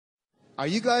Are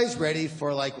you guys ready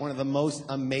for like one of the most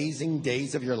amazing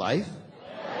days of your life?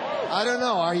 I don't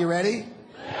know. Are you ready?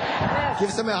 Yes.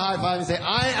 Give somebody a high five and say,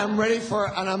 I am ready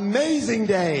for an amazing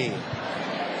day.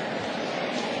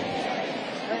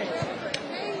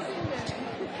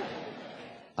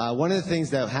 One of the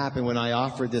things that happened when I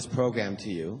offered this program to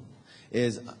you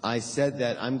is I said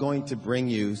that I'm going to bring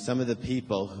you some of the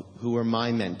people who were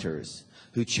my mentors,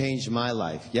 who changed my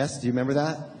life. Yes? Do you remember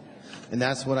that? And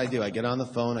that's what I do. I get on the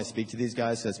phone, I speak to these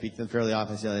guys, so I speak to them fairly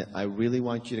often. I say, I really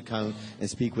want you to come and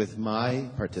speak with my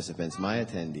participants, my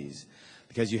attendees,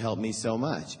 because you helped me so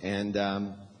much. And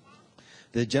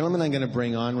the gentleman I'm going to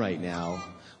bring on right now,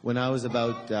 when I was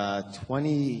about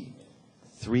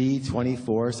 23,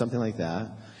 24, something like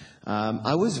that,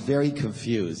 I was very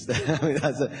confused. I mean,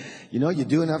 you know, you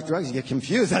do enough drugs, you get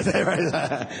confused. I say,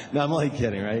 right? No, I'm only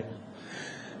kidding, right?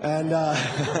 And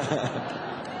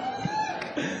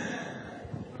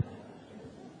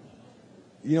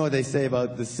you know what they say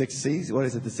about the 60s? What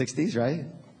is it, the 60s, right?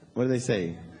 What do they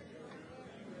say?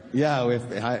 Yeah,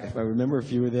 if I remember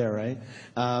if you were there, right?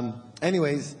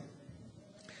 Anyways,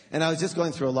 and I was just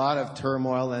going through a lot of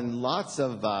turmoil and lots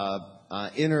of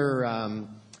inner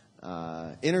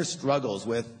struggles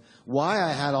with why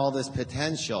I had all this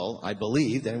potential. I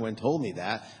believed, anyone told me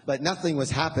that, but nothing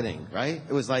was happening, right?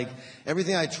 It was like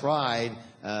everything I tried,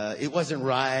 it wasn't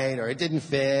right, or it didn't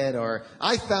fit, or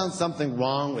I found something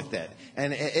wrong with it.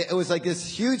 And it was like this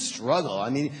huge struggle. I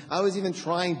mean, I was even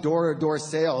trying door-to-door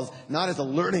sales, not as a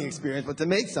learning experience, but to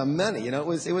make some money. You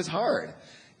know, it was hard.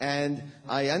 And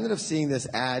I ended up seeing this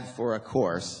ad for a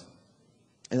course,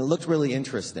 and it looked really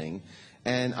interesting.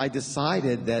 And I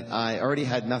decided that I already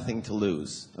had nothing to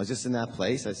lose. I was just in that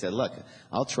place. I said, look,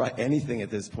 I'll try anything at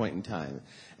this point in time.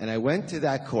 And I went to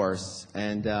that course,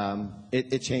 and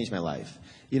it changed my life.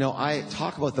 You know, I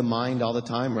talk about the mind all the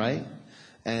time, right?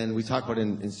 And we talk about it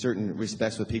in certain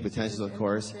respects with peak potential, of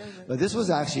course. But this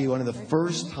was actually one of the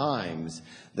first times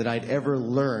that I'd ever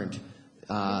learned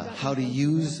how to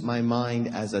use my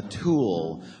mind as a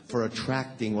tool for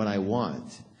attracting what I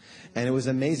want. And it was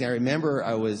amazing. I remember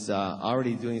I was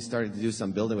already starting to do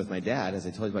some building with my dad, as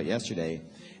I told you about yesterday.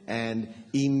 And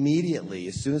immediately,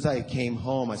 as soon as I came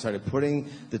home, I started putting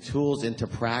the tools into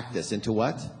practice. Into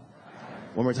what?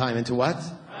 One more time. Into what?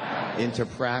 Into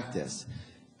practice.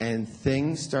 And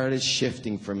things started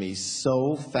shifting for me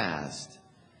so fast.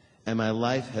 And my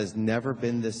life has never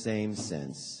been the same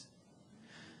since.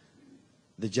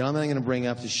 The gentleman I'm going to bring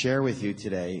up to share with you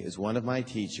today is one of my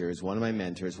teachers, one of my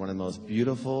mentors, one of the most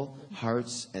beautiful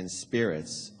hearts and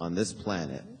spirits on this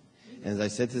planet. And as I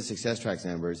said to the Success Tracks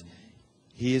members,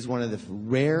 he is one of the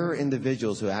rare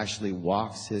individuals who actually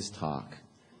walks his talk.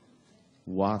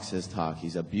 Walks his talk.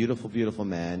 He's a beautiful, beautiful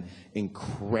man,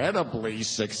 incredibly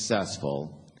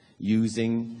successful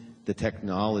using the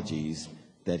technologies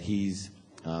that he's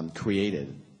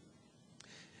created.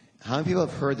 How many people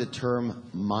have heard the term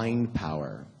mind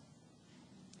power?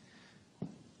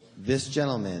 This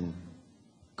gentleman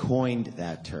coined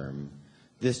that term.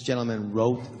 This gentleman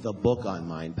wrote the book on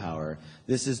mind power.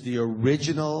 This is the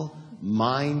original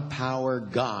mind power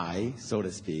guy, so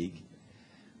to speak.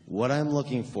 What I'm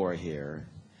looking for here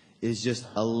is just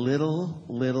a little,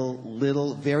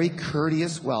 very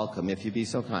courteous welcome, if you'd be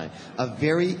so kind. A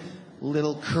very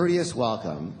little courteous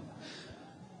welcome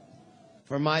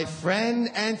for my friend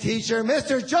and teacher,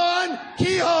 Mr. John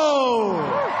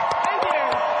Kehoe.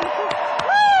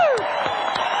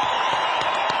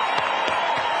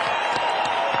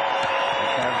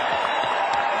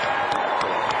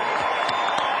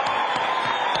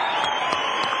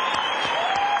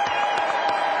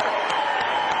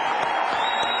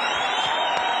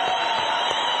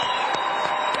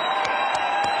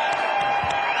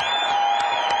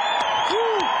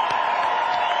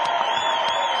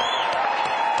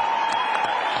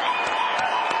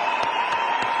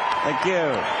 Thank you. Thank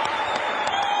you.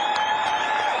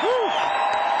 Woo.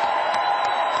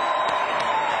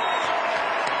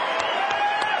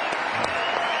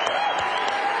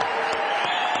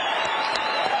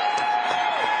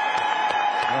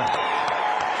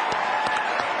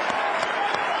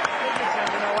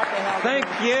 Thank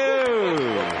you.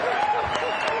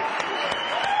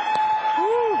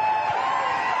 Woo.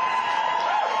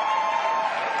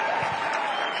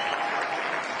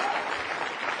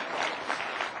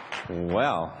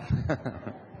 Well,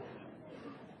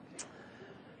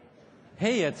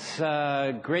 hey, it's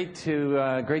great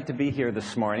to be here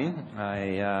this morning.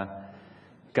 I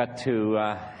got to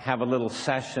have a little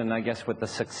session, I guess, with the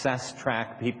Success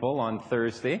Track people on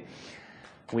Thursday.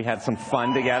 We had some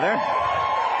fun together.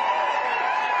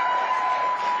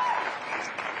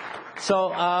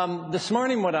 So this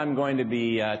morning what I'm going to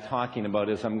be talking about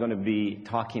is I'm going to be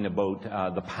talking about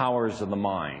the powers of the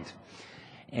mind.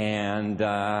 And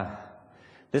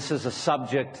this is a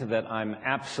subject that I'm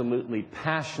absolutely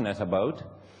passionate about.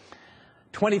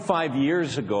 25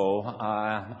 years ago,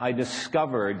 I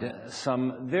discovered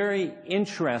some very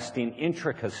interesting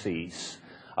intricacies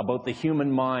about the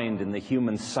human mind and the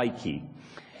human psyche,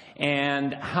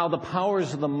 and how the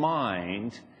powers of the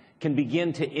mind can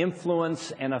begin to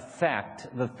influence and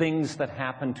affect the things that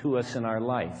happen to us in our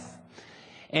life.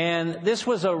 And this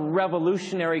was a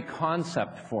revolutionary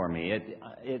concept for me.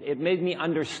 It made me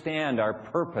understand our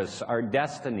purpose, our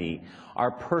destiny,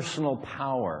 our personal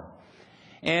power.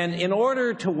 And in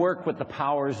order to work with the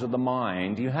powers of the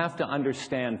mind, you have to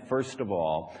understand, first of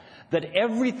all, that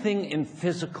everything in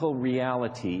physical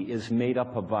reality is made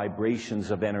up of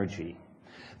vibrations of energy.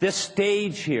 This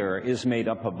stage here is made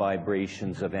up of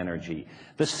vibrations of energy.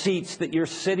 The seats that you're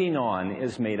sitting on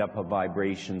is made up of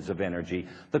vibrations of energy.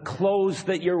 The clothes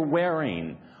that you're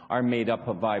wearing are made up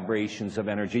of vibrations of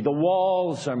energy. The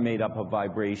walls are made up of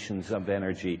vibrations of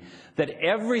energy. That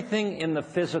everything in the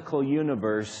physical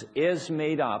universe is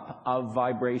made up of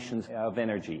vibrations of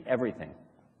energy, everything.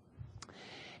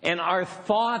 And our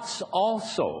thoughts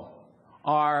also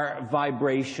are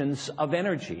vibrations of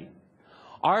energy.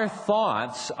 Our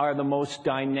thoughts are the most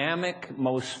dynamic,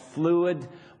 most fluid,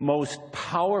 most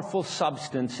powerful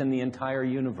substance in the entire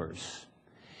universe.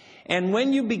 And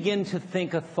when you begin to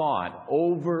think a thought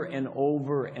over and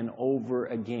over and over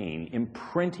again,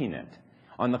 imprinting it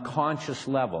on the conscious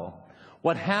level,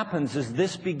 what happens is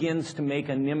this begins to make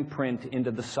an imprint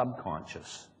into the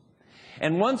subconscious.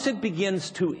 And once it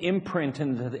begins to imprint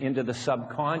into the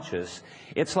subconscious,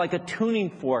 it's like a tuning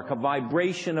fork, a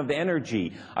vibration of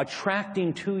energy,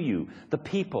 attracting to you the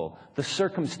people, the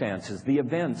circumstances, the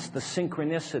events, the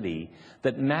synchronicity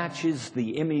that matches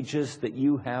the images that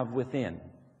you have within.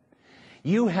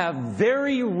 You have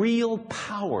very real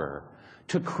power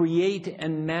to create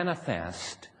and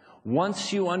manifest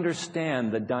once you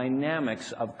understand the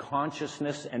dynamics of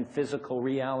consciousness and physical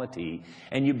reality,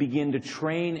 and you begin to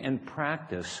train and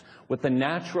practice with the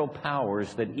natural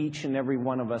powers that each and every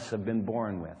one of us have been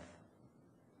born with.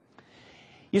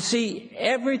 You see,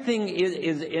 everything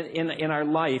in our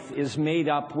life is made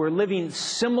up. We're living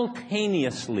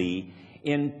simultaneously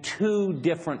in two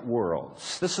different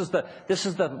worlds. This is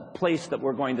the place that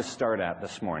we're going to start at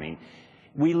this morning.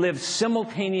 We live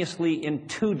simultaneously in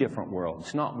two different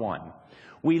worlds, not one.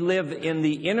 We live in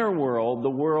the inner world, the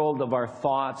world of our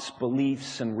thoughts,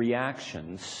 beliefs, and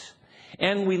reactions.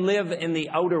 And we live in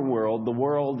the outer world, the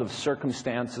world of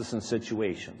circumstances and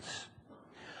situations.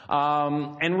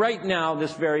 And right now,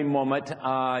 this very moment,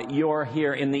 you're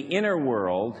here in the inner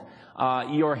world,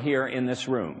 you're here in this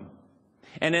room.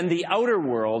 And in the outer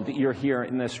world, you're here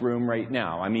in this room right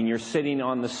now. I mean, you're sitting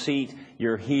on the seat,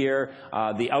 you're here.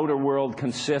 The outer world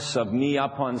consists of me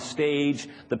up on stage,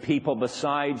 the people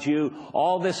beside you.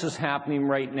 All this is happening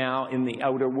right now in the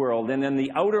outer world. And in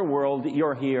the outer world,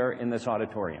 you're here in this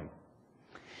auditorium.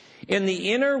 In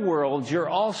the inner world, you're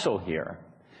also here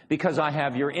because I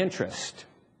have your interest.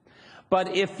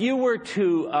 But if you were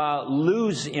to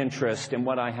lose interest in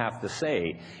what I have to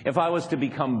say, if I was to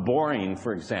become boring,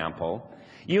 for example,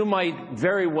 you might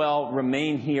very well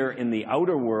remain here in the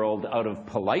outer world out of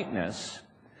politeness,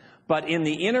 but in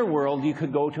the inner world, you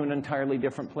could go to an entirely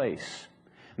different place.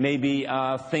 Maybe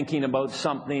thinking about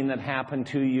something that happened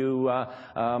to you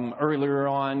earlier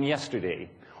on yesterday,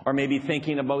 or maybe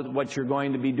thinking about what you're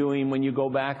going to be doing when you go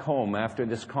back home after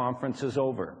this conference is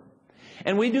over.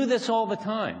 And we do this all the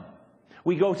time.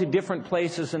 We go to different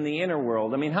places in the inner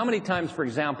world. I mean, how many times, for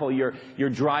example, you're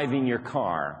driving your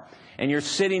car, and you're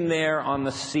sitting there on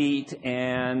the seat,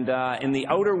 and in the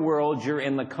outer world, you're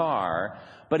in the car,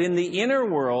 but in the inner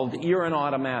world, you're an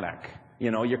automatic.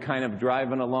 You know, you're kind of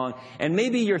driving along, and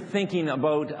maybe you're thinking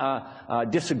about a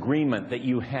disagreement that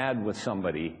you had with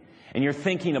somebody, and you're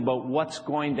thinking about what's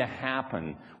going to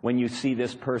happen when you see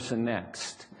this person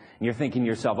next. And you're thinking to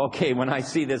yourself, okay, when I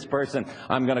see this person,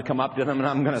 I'm going to come up to them and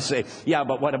I'm going to say, yeah,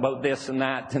 but what about this and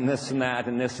that and this and that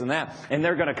and this and that? And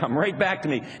they're going to come right back to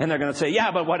me and they're going to say,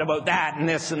 yeah, but what about that and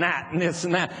this and that and this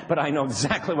and that? But I know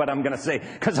exactly what I'm going to say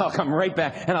because I'll come right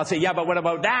back and I'll say, yeah, but what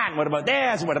about that? And what about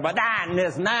this? And what about that? And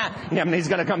this and that? And he's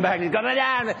going to come back and he's going to,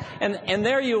 yeah. And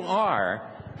there you are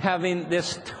having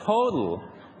this total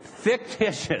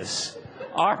fictitious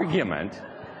argument,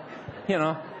 you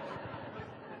know,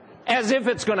 as if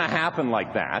it's going to happen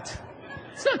like that.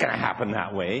 It's not going to happen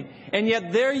that way. And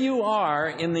yet there you are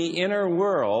in the inner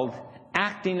world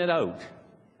acting it out.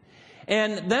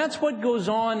 And that's what goes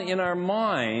on in our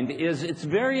mind. Is it's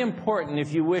very important,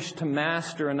 if you wish to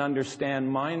master and understand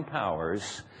mind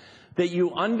powers, that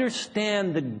you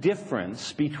understand the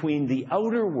difference between the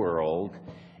outer world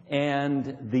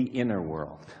and the inner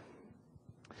world.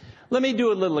 Let me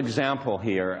do a little example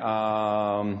here.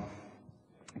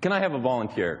 Can I have a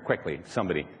volunteer, quickly?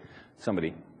 Somebody.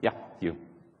 Yeah, you.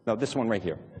 No, this one right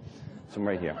here. This one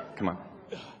right here. Come on.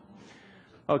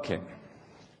 Okay.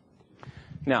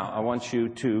 Now, I want you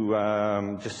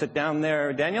to just sit down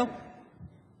there, Daniel.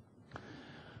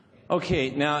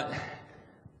 Okay, now,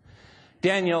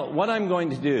 Daniel, what I'm going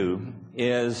to do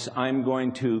is I'm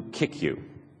going to kick you.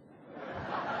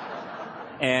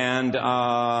 And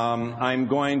I'm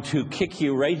going to kick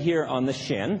you right here on the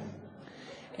shin.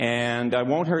 And I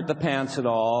won't hurt the pants at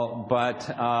all, but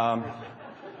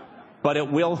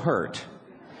it will hurt.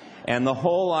 And the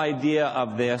whole idea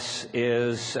of this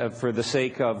is, for the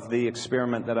sake of the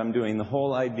experiment that I'm doing, the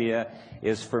whole idea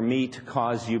is for me to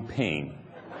cause you pain.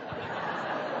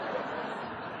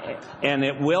 And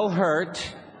it will hurt,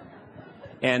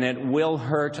 and it will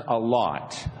hurt a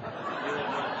lot.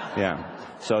 Yeah.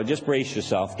 So just brace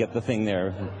yourself. Get the thing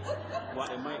there.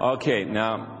 Okay,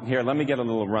 now, here, let me get a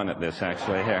little run at this,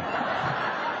 actually, here.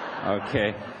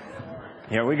 Okay.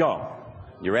 Here we go.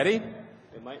 You ready?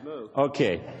 It might move.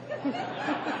 Okay.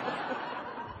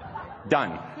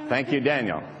 Done. Thank you,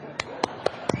 Daniel.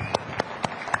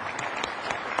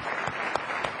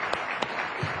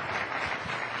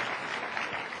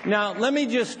 Now, let me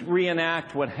just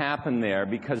reenact what happened there,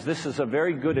 because this is a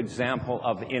very good example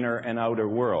of inner and outer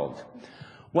world.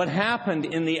 What happened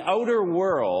in the outer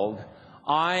world,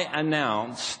 I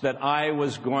announced that I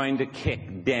was going to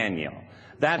kick Daniel.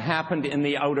 That happened in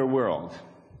the outer world.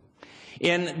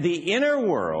 In the inner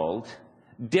world,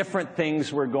 different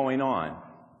things were going on.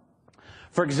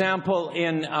 For example,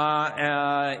 in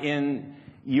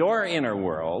your inner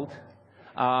world,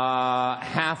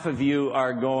 half of you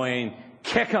are going,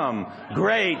 kick 'em,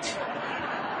 great.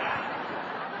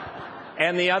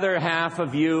 And the other half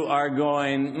of you are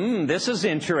going, this is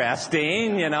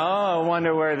interesting, you know, I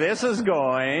wonder where this is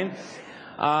going.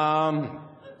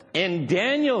 In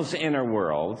Daniel's inner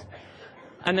world,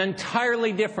 an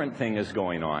entirely different thing is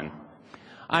going on.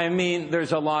 I mean,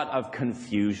 there's a lot of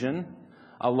confusion,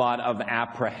 a lot of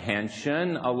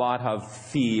apprehension, a lot of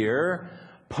fear.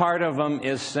 Part of them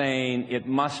is saying it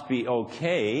must be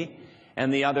okay,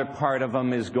 and the other part of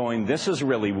them is going, this is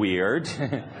really weird.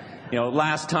 You know,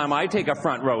 last time I take a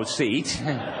front row seat,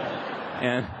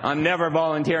 and I'm never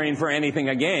volunteering for anything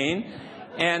again.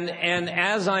 And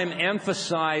as I'm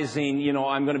emphasizing, you know,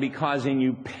 I'm going to be causing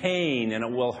you pain, and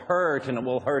it will hurt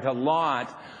a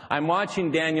lot, I'm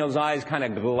watching Daniel's eyes kind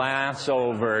of glass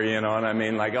over, you know what I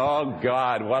mean? Like, oh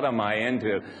God, what am I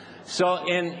into? So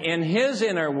in his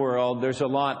inner world, there's a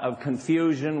lot of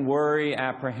confusion, worry,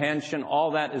 apprehension,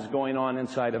 all that is going on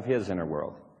inside of his inner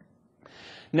world.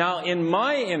 Now, in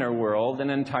my inner world, an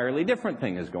entirely different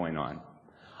thing is going on.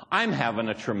 I'm having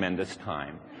a tremendous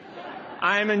time.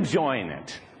 I'm enjoying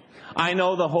it. I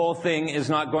know the whole thing is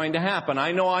not going to happen.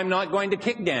 I know I'm not going to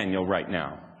kick Daniel right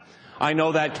now. I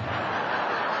know that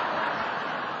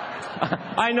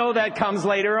comes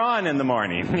later on in the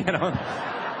morning, you know.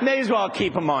 May as well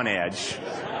keep him on edge.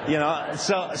 You know,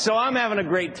 so I'm having a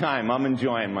great time. I'm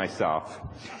enjoying myself.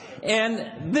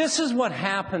 And this is what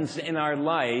happens in our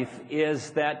life,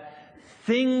 is that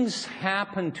things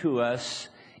happen to us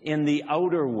in the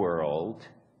outer world,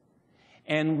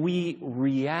 and we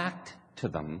react to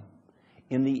them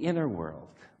in the inner world.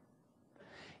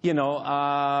 You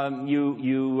know,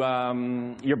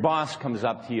 your boss comes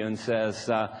up to you and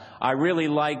says, I really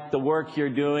like the work you're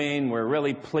doing. We're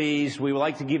really pleased. We would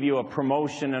like to give you a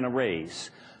promotion and a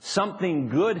raise. Something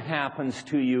good happens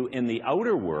to you in the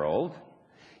outer world.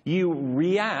 You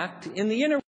react in the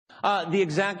inner world. The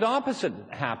exact opposite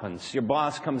happens. Your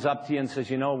boss comes up to you and says,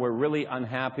 you know, we're really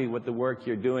unhappy with the work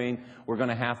you're doing. We're going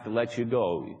to have to let you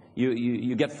go.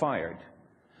 You get fired.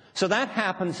 So that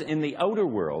happens in the outer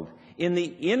world. In the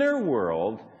inner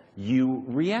world, you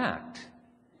react.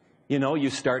 You know,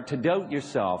 you start to doubt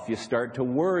yourself. You start to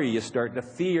worry. You start to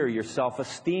fear. Your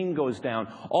self-esteem goes down.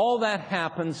 All that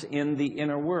happens in the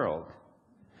inner world.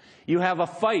 You have a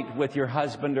fight with your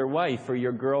husband or wife or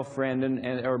your girlfriend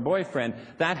or boyfriend.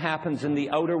 That happens in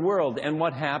the outer world. And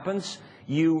what happens?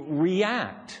 You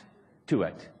react to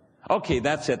it. Okay,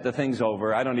 that's it. The thing's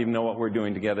over. I don't even know what we're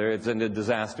doing together. It's a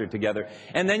disaster together.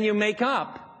 And then you make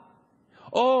up.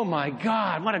 Oh, my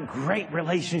God, what a great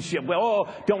relationship. Well, oh,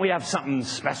 don't we have something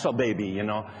special, baby, you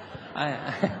know?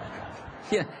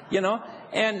 You know?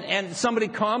 and somebody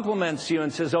compliments you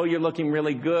and says, oh, you're looking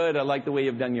really good. I like the way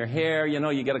you've done your hair. You know,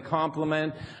 you get a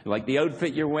compliment. I like the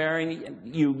outfit you're wearing.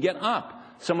 You get up.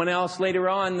 Someone else later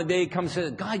on in the day comes and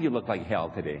says, God, you look like hell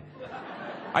today.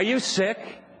 Are you sick?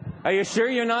 Are you sure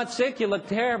you're not sick? You look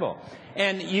terrible.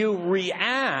 And you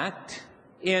react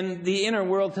in the inner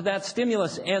world to that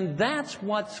stimulus. And that's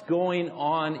what's going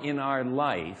on in our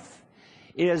life,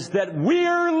 is that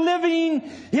we're living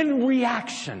in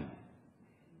reaction.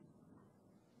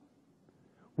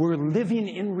 We're living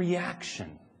in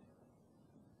reaction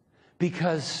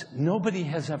because nobody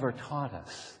has ever taught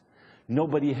us,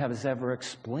 nobody has ever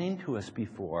explained to us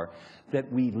before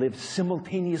that we live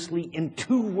simultaneously in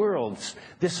two worlds.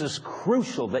 This is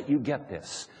crucial that you get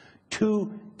this.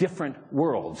 Two different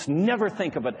worlds. Never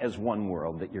think of it as one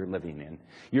world that you're living in.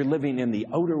 You're living in the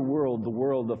outer world, the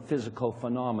world of physical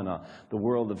phenomena, the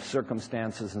world of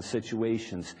circumstances and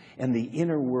situations, and the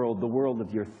inner world, the world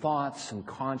of your thoughts and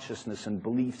consciousness and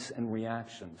beliefs and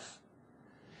reactions.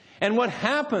 And what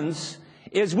happens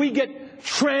is we get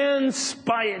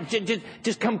transpired,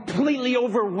 just completely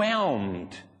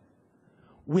overwhelmed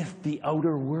with the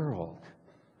outer world.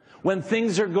 When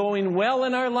things are going well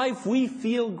in our life, we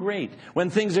feel great.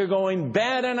 When things are going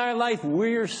bad in our life,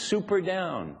 we're super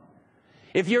down.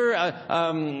 If you're a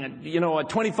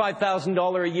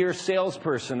 $25,000 a year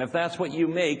salesperson, if that's what you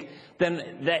make,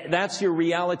 then that's your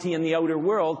reality in the outer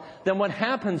world. Then what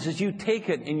happens is you take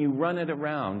it and you run it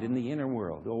around in the inner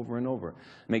world over and over.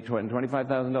 Make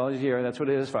 $25,000 a year, that's what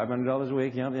it is, $500 a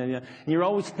week, yeah. And you're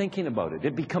always thinking about it.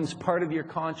 It becomes part of your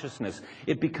consciousness.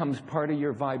 It becomes part of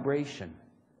your vibration.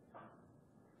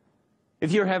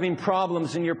 If you're having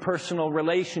problems in your personal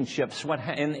relationships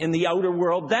in the outer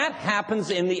world, that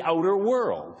happens in the outer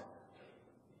world.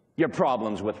 Your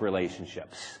problems with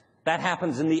relationships. That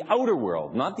happens in the outer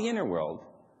world, not the inner world.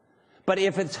 But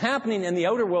if it's happening in the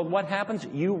outer world, what happens?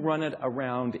 You run it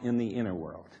around in the inner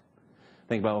world.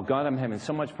 Think about, oh God, I'm having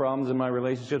so much problems in my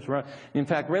relationships. In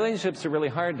fact, relationships are really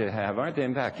hard to have, aren't they?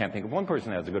 In fact, I can't think of one person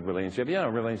that has a good relationship. Yeah,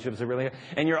 relationships are really hard.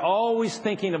 And you're always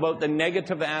thinking about the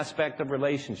negative aspect of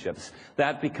relationships.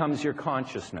 That becomes your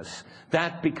consciousness.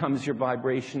 That becomes your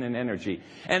vibration and energy.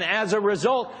 And as a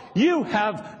result, you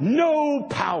have no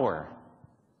power.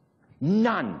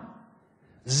 None.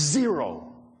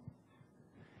 Zero.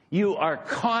 You are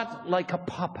caught like a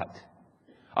puppet,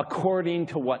 according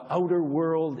to what outer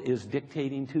world is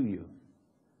dictating to you.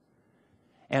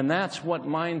 And that's what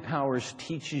Mind Powers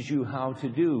teaches you how to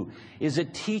do, is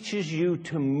it teaches you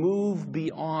to move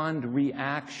beyond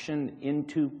reaction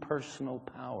into personal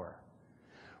power.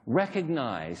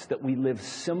 Recognize that we live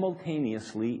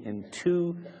simultaneously in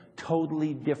two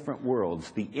totally different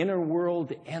worlds, the inner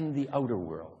world and the outer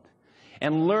world.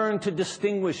 And learn to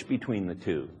distinguish between the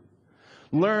two.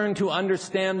 Learn to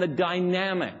understand the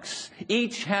dynamics.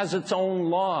 Each has its own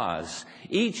laws.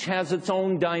 Each has its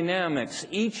own dynamics.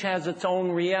 Each has its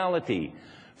own reality.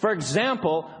 For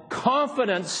example,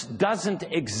 confidence doesn't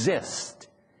exist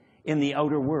in the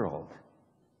outer world.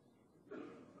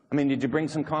 I mean, did you bring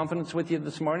some confidence with you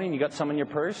this morning? You got some in your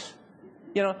purse?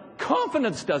 You know,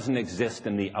 confidence doesn't exist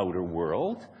in the outer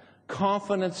world.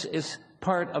 Confidence is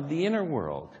part of the inner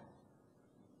world.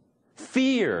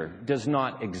 Fear does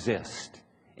not exist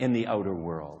in the outer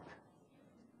world.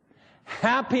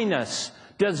 Happiness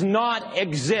does not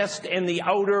exist in the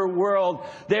outer world.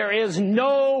 There is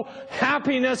no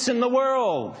happiness in the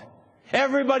world.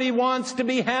 Everybody wants to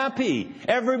be happy.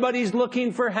 Everybody's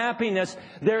looking for happiness.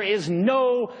 There is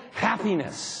no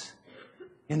happiness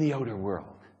in the outer world.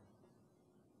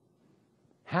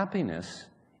 Happiness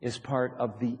is part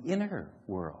of the inner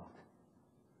world.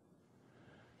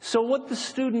 So what the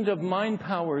student of Mind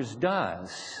Powers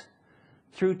does,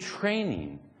 through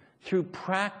training, through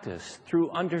practice,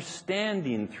 through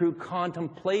understanding, through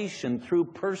contemplation, through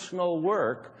personal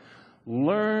work,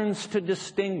 learns to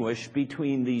distinguish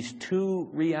between these two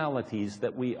realities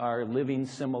that we are living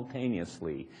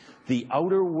simultaneously, the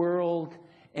outer world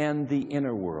and the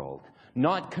inner world,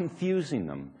 not confusing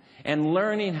them, and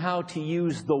learning how to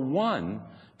use the one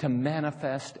to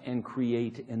manifest and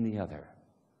create in the other.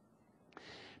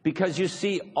 Because you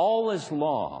see, all is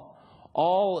law.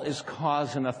 All is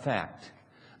cause and effect.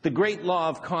 The great law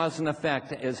of cause and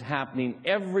effect is happening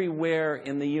everywhere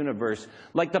in the universe,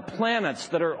 like the planets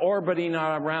that are orbiting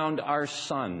around our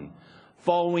sun,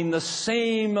 following the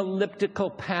same elliptical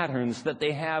patterns that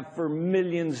they have for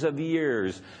millions of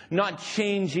years, not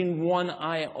changing one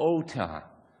iota.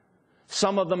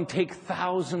 Some of them take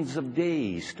thousands of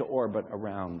days to orbit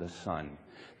around the sun.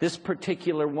 This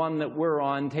particular one that we're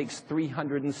on takes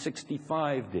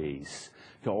 365 days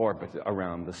to orbit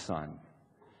around the sun.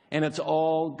 And it's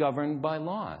all governed by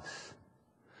laws.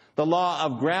 The law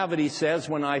of gravity says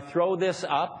when I throw this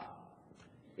up,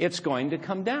 it's going to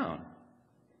come down.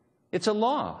 It's a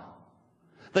law.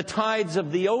 The tides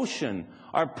of the ocean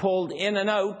are pulled in and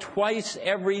out twice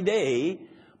every day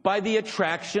by the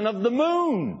attraction of the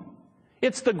moon.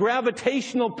 It's the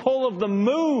gravitational pull of the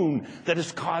moon that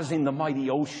is causing the mighty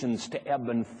oceans to ebb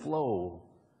and flow.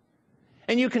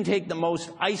 And you can take the most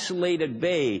isolated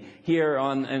bay here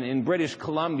in British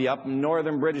Columbia, up in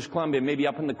northern British Columbia, maybe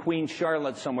up in the Queen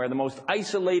Charlotte somewhere, the most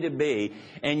isolated bay,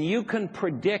 and you can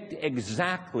predict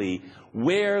exactly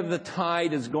where the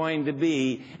tide is going to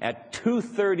be at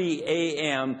 2:30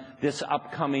 a.m. this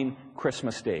upcoming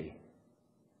Christmas Day.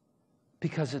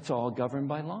 Because it's all governed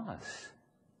by laws.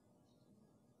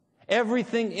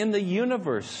 Everything in the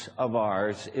universe of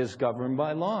ours is governed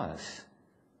by laws.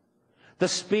 The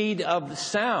speed of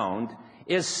sound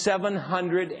is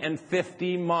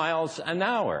 750 miles an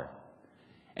hour.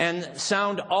 And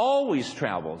sound always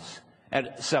travels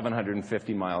at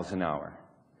 750 miles an hour.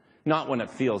 Not when it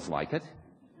feels like it.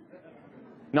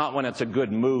 Not when it's a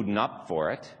good mood and up for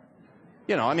it.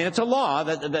 You know, I mean, it's a law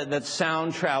that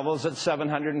sound travels at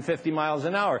 750 miles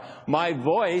an hour. My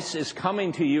voice is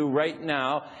coming to you right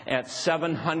now at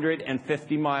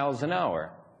 750 miles an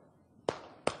hour.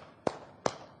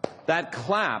 That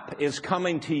clap is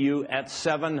coming to you at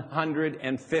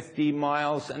 750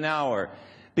 miles an hour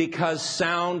because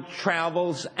sound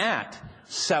travels at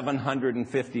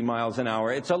 750 miles an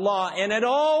hour. It's a law, and it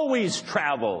always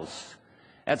travels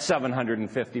at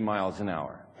 750 miles an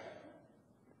hour.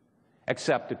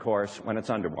 Except, of course, when it's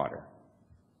underwater.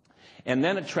 And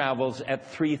then it travels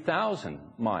at 3,000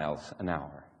 miles an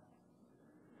hour.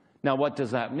 Now, what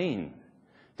does that mean?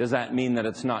 Does that mean that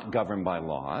it's not governed by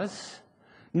laws?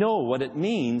 No, what it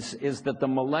means is that the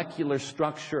molecular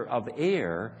structure of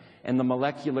air and the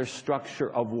molecular structure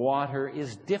of water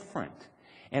is different.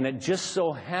 And it just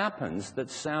so happens that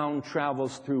sound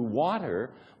travels through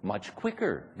water much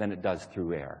quicker than it does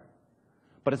through air.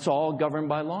 But it's all governed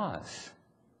by laws.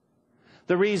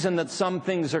 The reason that some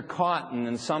things are cotton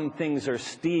and some things are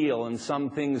steel and some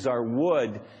things are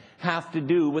wood have to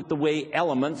do with the way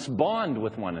elements bond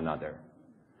with one another.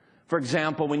 For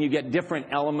example, when you get different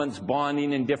elements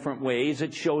bonding in different ways,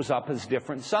 it shows up as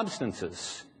different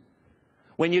substances.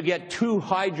 When you get two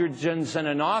hydrogens and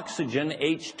an oxygen,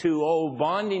 H2O,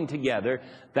 bonding together,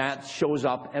 that shows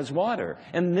up as water.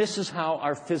 And this is how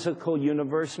our physical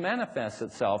universe manifests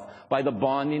itself, by the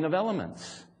bonding of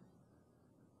elements.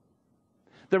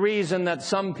 The reason that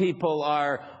some people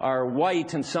are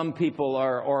white and some people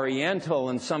are oriental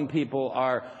and some people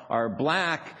are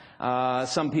black,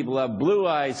 some people have blue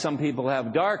eyes, some people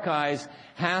have dark eyes,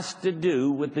 has to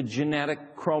do with the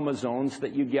genetic chromosomes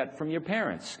that you get from your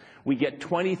parents. We get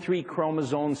 23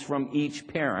 chromosomes from each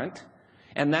parent,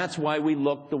 and that's why we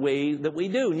look the way that we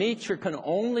do. Nature can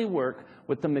only work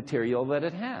with the material that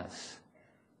it has.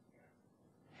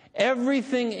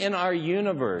 Everything in our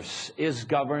universe is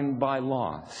governed by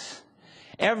laws.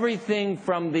 Everything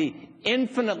from the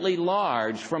infinitely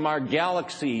large, from our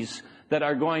galaxies that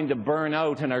are going to burn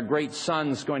out and our great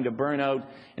sun's going to burn out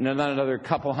in another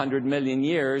couple 100 million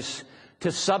years, to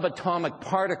subatomic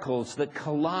particles that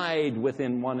collide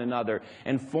within one another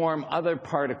and form other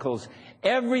particles.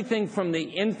 Everything from the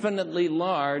infinitely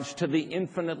large to the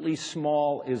infinitely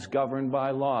small is governed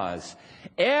by laws.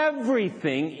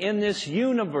 Everything in this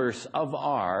universe of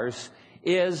ours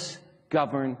is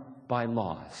governed by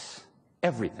laws.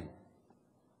 Everything.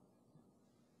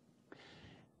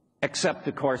 Except,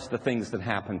 of course, the things that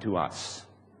happen to us.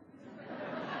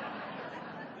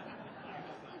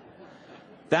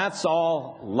 That's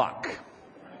all luck.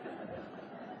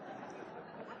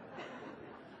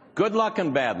 Good luck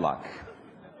and bad luck.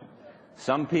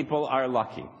 Some people are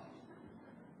lucky.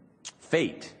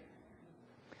 Fate.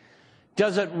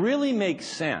 Does it really make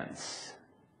sense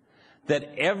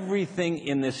that everything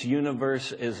in this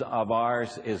universe of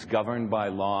ours is governed by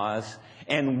laws,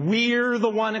 and we're the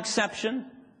one exception?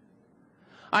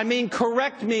 I mean,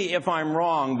 correct me if I'm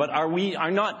wrong, but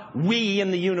are not we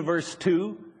in the universe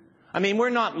too? I mean, we're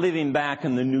not living back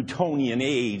in the Newtonian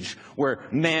age where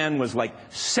man was like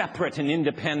separate and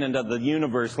independent of the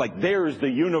universe, like there's the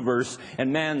universe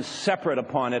and man's separate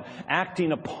upon it,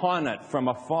 acting upon it from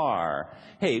afar.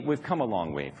 Hey, we've come a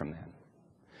long way from that.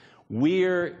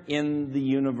 We're in the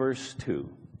universe too.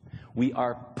 We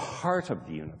are part of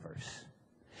the universe.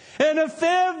 And if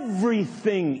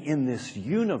everything in this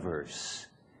universe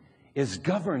is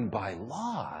governed by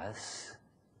laws,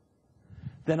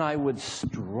 then I would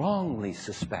strongly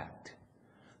suspect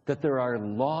that there are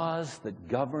laws that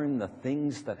govern the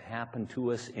things that happen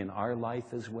to us in our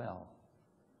life as well.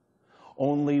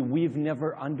 only we've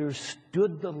never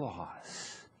understood the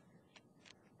laws.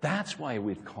 That's why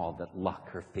we've called it luck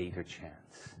or fate or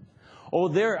chance. Oh,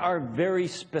 there are very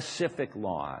specific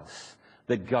laws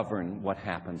that govern what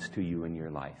happens to you in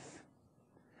your life.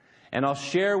 And I'll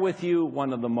share with you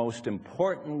one of the most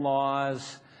important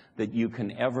laws that you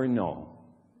can ever know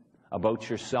about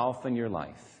yourself and your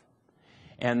life.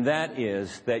 And that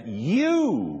is that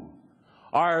you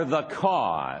are the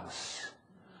cause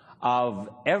of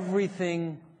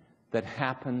everything that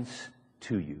happens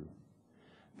to you.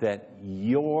 That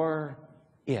you're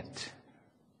it.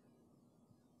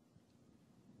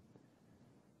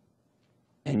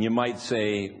 And you might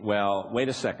say, well, wait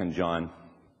a second, John.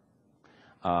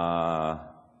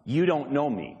 You don't know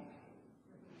me.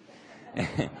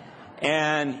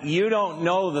 And you don't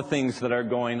know the things that are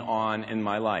going on in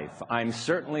my life. I'm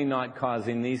certainly not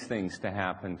causing these things to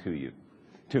happen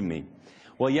to me.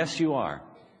 Well, yes, you are.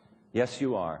 Yes,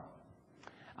 you are.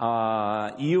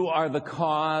 You are the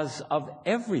cause of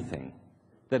everything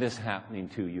that is happening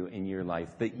to you in your life.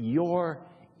 That you're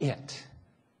it.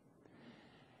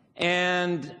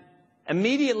 And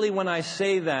immediately when I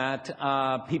say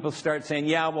that, people start saying,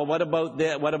 yeah, well, what about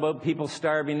that? What about people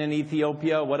starving in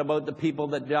Ethiopia? What about the people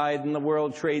that died in the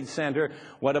World Trade Center?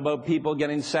 What about people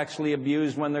getting sexually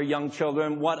abused when they're young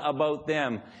children? What about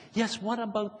them? Yes, what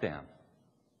about them?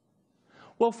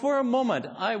 Well, for a moment,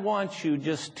 I want you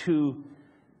just to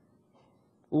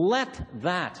let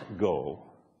that go.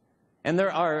 And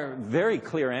there are very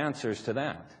clear answers to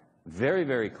that. Very,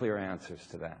 very clear answers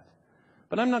to that.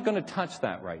 But I'm not going to touch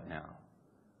that right now.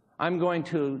 I'm going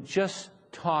to just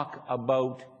talk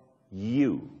about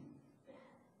you.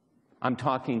 I'm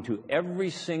talking to every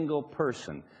single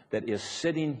person that is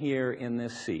sitting here in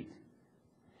this seat.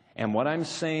 And what I'm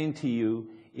saying to you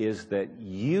is that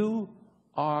you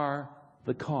are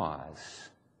the cause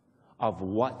of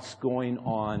what's going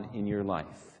on in your life.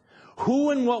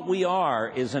 Who and what we are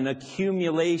is an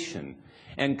accumulation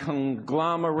and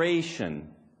conglomeration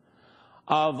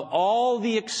of all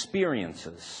the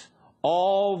experiences,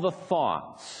 all the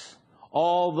thoughts,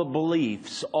 all the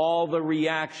beliefs, all the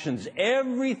reactions,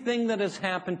 everything that has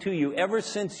happened to you ever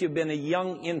since you've been a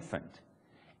young infant,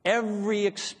 every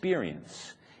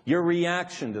experience, your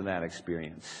reaction to that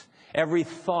experience, every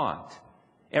thought,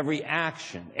 every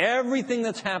action, everything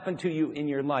that's happened to you in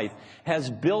your life has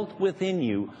built within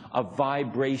you a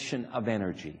vibration of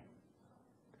energy.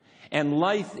 And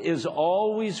life is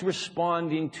always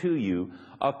responding to you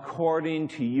according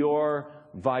to your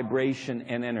vibration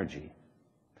and energy.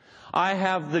 I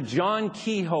have the John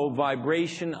Kehoe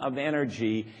vibration of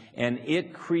energy, and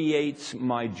it creates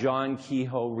my John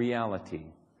Kehoe reality.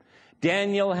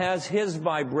 Daniel has his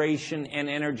vibration and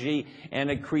energy, and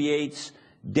it creates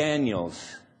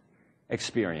Daniel's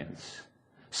experience.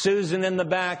 Susan in the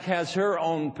back has her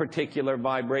own particular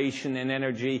vibration and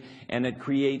energy, and it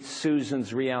creates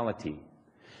Susan's reality.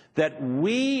 That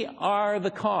we are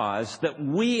the cause, that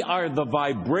we are the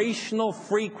vibrational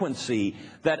frequency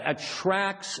that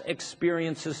attracts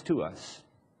experiences to us.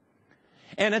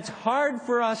 And it's hard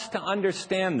for us to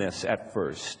understand this at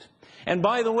first. And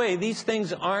by the way, these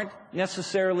things aren't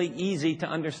necessarily easy to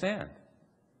understand.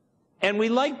 And we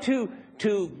like to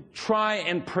try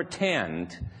and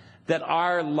pretend that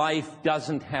our life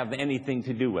doesn't have anything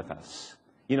to do with us.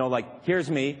 You know, like, here's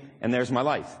me, and there's my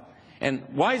life. And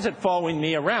why is it following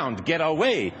me around? Get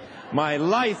away. My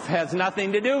life has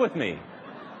nothing to do with me.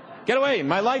 Get away.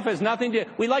 My life has nothing to...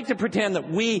 We like to pretend that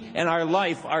we and our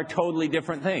life are totally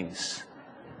different things.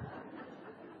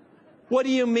 What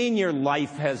do you mean your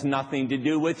life has nothing to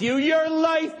do with you? Your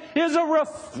life is a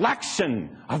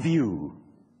reflection of you.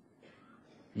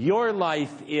 Your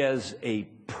life is a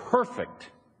perfect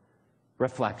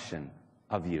reflection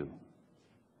of you.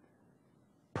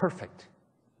 Perfect.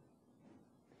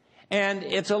 And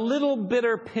it's a little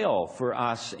bitter pill for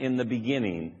us in the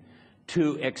beginning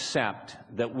to accept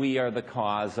that we are the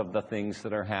cause of the things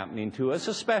that are happening to us,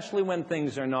 especially when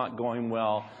things are not going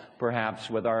well, perhaps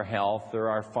with our health or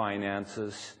our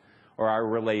finances or our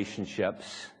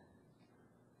relationships.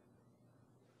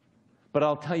 But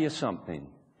I'll tell you something.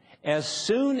 As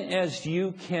soon as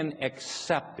you can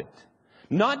accept it,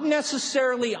 not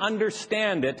necessarily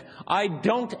understand it, I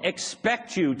don't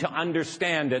expect you to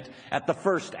understand it at the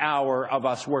first hour of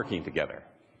us working together.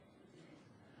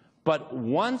 But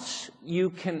once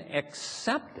you can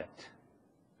accept it,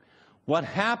 what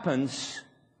happens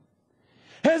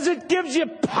is it gives you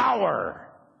power.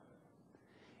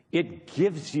 It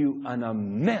gives you an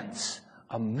immense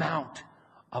amount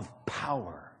of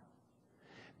power.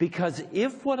 Because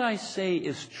if what I say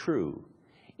is true,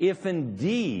 if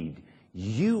indeed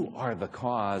You are the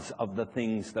cause of the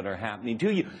things that are happening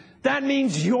to you. That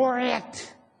means you're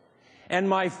it. And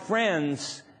my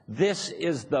friends, this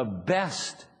is the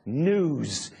best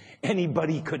news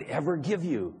anybody could ever give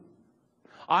you.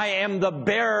 I am the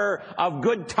bearer of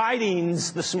good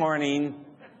tidings this morning.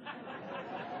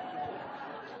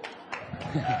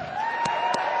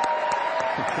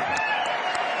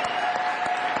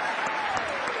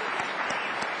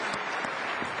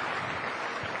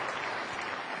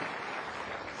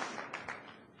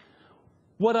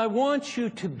 What I want you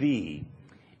to be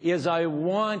is I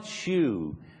want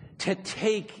you to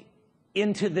take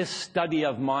into this study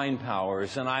of mind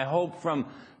powers, and I hope from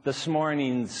this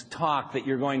morning's talk that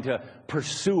you're going to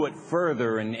pursue it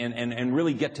further and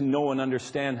really get to know and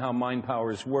understand how mind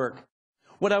powers work.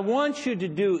 What I want you to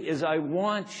do is I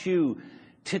want you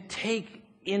to take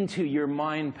into your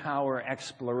mind power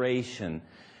exploration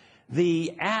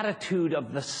the attitude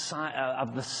of the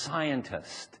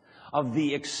scientist, of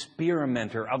the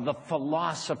experimenter, of the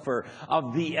philosopher,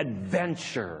 of the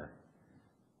adventurer.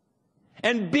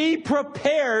 And be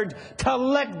prepared to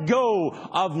let go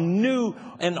of new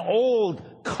and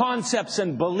old concepts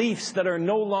and beliefs that are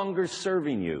no longer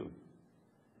serving you.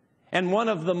 And one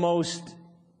of the most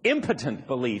impotent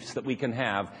beliefs that we can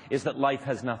have is that life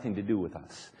has nothing to do with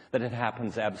us, that it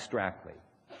happens abstractly.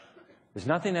 There's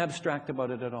nothing abstract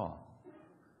about it at all.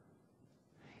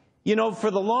 You know, for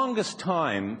the longest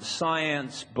time,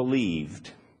 science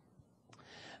believed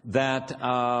that, first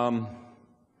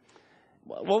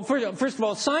of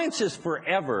all, science is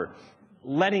forever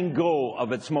letting go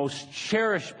of its most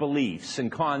cherished beliefs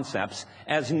and concepts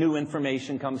as new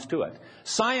information comes to it.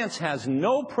 Science has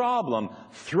no problem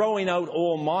throwing out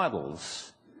old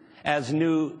models as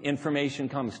new information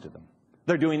comes to them.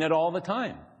 They're doing it all the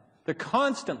time. They're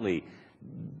constantly,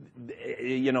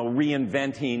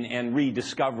 reinventing and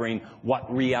rediscovering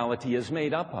what reality is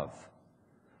made up of.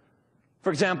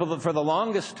 For example, for the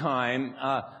longest time,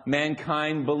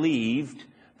 mankind believed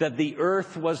that the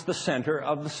Earth was the center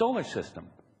of the solar system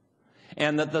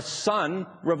and that the sun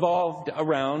revolved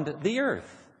around the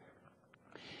Earth.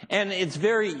 And it's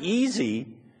very easy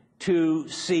to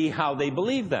see how they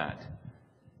believe that.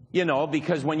 You know,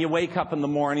 because when you wake up in the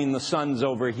morning, the sun's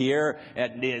over here.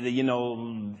 At,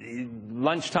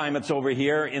 lunchtime it's over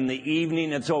here. In the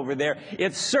evening it's over there.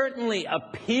 It certainly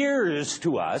appears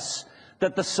to us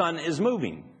that the sun is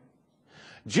moving.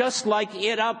 Just like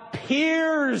it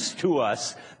appears to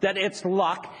us that it's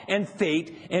luck and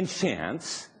fate and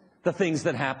chance, the things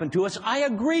that happen to us. I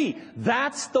agree.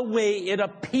 That's the way it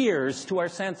appears to our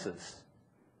senses.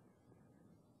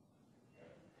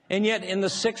 And yet, in the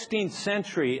 16th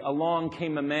century, along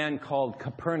came a man called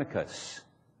Copernicus.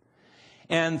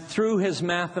 And through his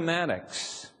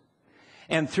mathematics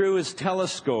and through his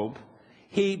telescope,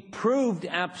 he proved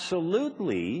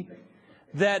absolutely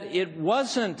that it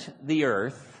wasn't the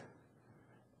Earth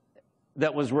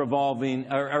that was revolving,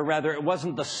 or rather, it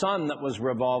wasn't the sun that was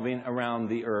revolving around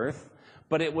the Earth,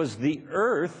 but it was the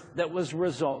Earth that was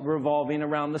revolving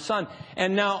around the sun.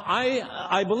 And now,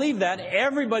 I believe that.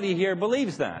 Everybody here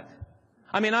believes that.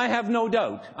 I mean, I have no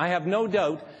doubt. I have no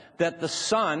doubt that the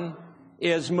sun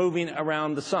is moving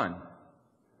around the sun.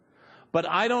 But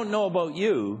I don't know about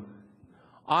you.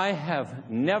 I have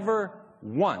never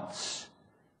once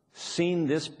seen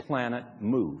this planet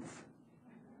move.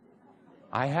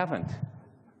 I haven't.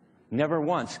 Never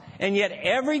once. And yet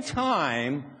every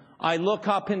time I look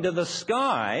up into the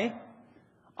sky,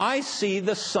 I see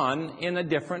the sun in a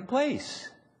different place.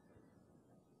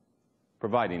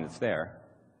 Providing it's there.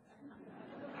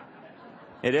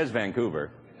 It is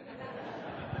Vancouver.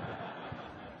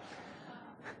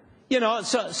 You know,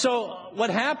 so what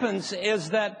happens is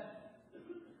that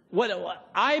what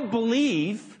I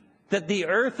believe that the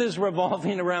Earth is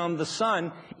revolving around the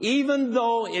sun, even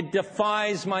though it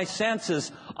defies my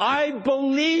senses. I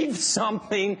believe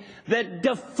something that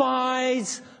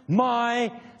defies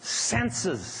my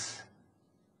senses.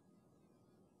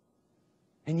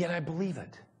 And yet I believe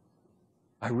it.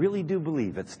 I really do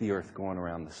believe it's the Earth going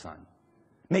around the sun.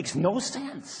 Makes no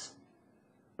sense,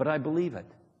 but I believe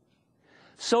it.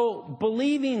 So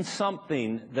believing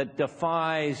something that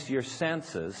defies your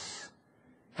senses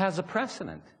has a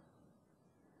precedent.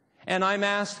 And I'm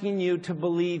asking you to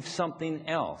believe something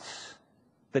else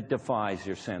that defies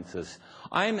your senses.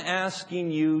 I'm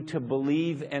asking you to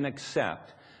believe and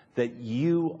accept that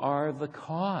you are the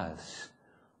cause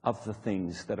of the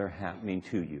things that are happening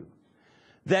to you.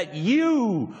 That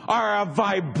you are a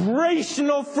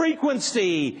vibrational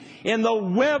frequency in the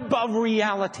web of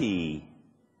reality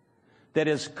that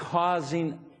is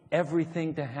causing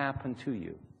everything to happen to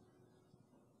you.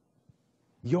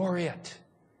 You're it.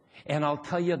 And I'll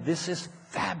tell you, this is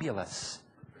fabulous.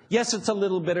 Yes, it's a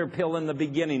little bitter pill in the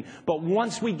beginning, but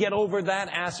once we get over that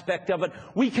aspect of it,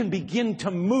 we can begin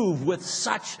to move with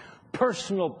such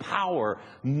personal power,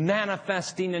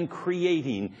 manifesting and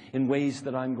creating in ways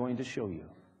that I'm going to show you.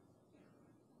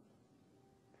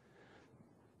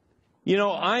 You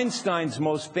know, Einstein's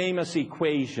most famous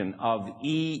equation of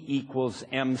E equals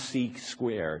mc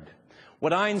squared.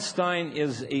 What Einstein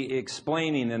is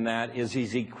explaining in that is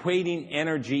he's equating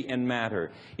energy and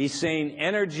matter. He's saying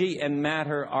energy and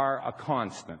matter are a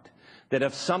constant. That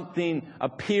if something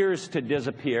appears to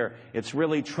disappear, it's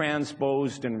really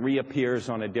transposed and reappears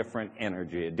on a different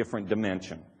energy, a different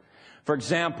dimension. For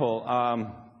example,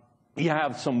 you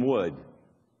have some wood,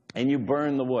 and you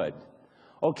burn the wood.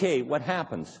 Okay, what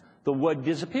happens? The wood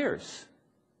disappears.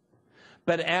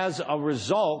 But as a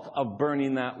result of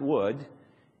burning that wood,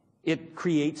 it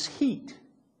creates heat.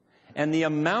 And the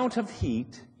amount of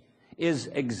heat is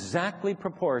exactly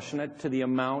proportionate to the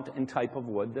amount and type of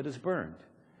wood that is burned.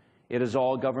 It is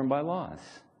all governed by laws.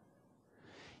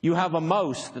 You have a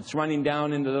mouse that's running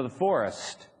down into the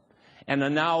forest, and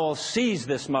an owl sees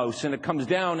this mouse, and it comes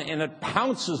down and it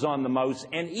pounces on the mouse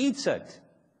and eats it.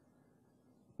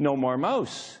 No more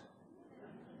mouse.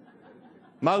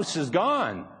 Mouse is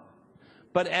gone.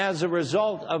 But as a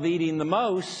result of eating the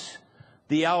mouse,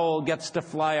 the owl gets to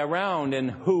fly around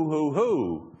and hoo, hoo,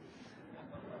 hoo.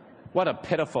 What a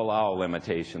pitiful owl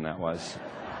imitation that was.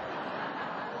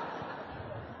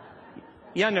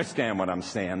 You understand what I'm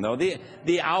saying, though.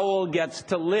 The owl gets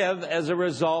to live as a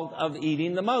result of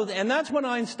eating the mouse. And that's what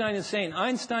Einstein is saying.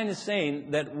 Einstein is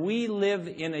saying that we live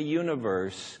in a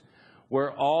universe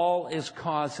where all is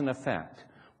cause and effect,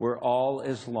 where all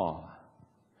is law.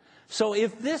 So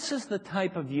if this is the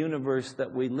type of universe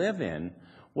that we live in,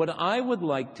 what I would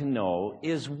like to know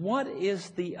is, what is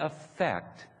the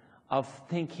effect of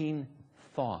thinking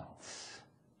thoughts?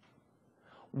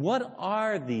 What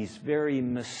are these very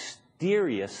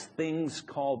mysterious things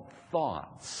called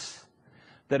thoughts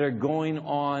that are going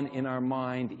on in our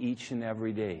mind each and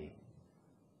every day?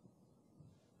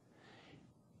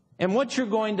 And what you're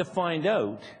going to find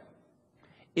out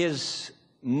is,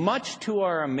 much to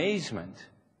our amazement,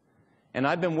 and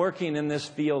I've been working in this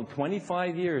field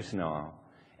 25 years now,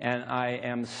 and I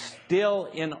am still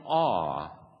in awe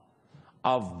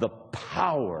of the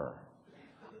power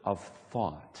of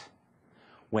thought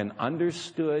when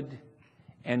understood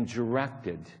and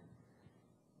directed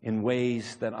in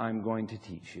ways that I'm going to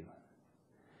teach you.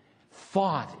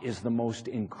 Thought is the most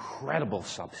incredible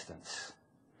substance,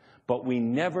 but we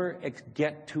never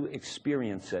get to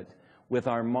experience it with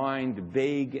our mind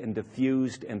vague and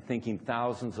diffused and thinking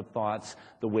thousands of thoughts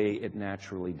the way it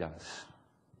naturally does.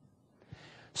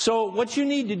 So what you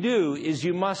need to do is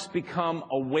you must become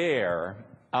aware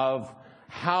of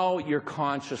how your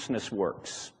consciousness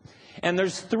works. And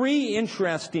there's three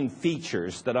interesting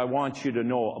features that I want you to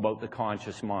know about the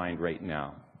conscious mind right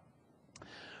now.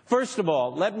 First of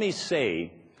all, let me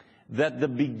say that the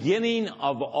beginning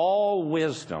of all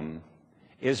wisdom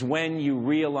is when you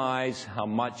realize how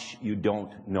much you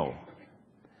don't know.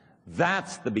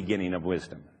 That's the beginning of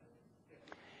wisdom.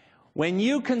 When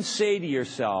you can say to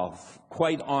yourself,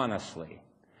 quite honestly,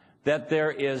 that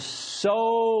there is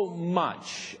so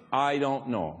much I don't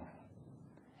know,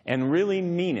 and really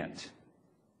mean it,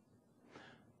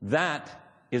 that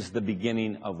is the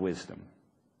beginning of wisdom.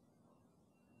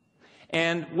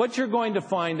 And what you're going to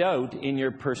find out in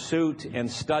your pursuit and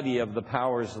study of the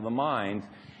powers of the mind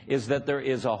is that there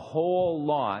is a whole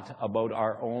lot about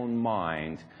our own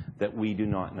mind that we do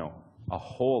not know. A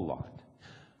whole lot.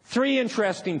 Three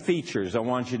interesting features I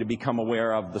want you to become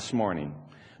aware of this morning.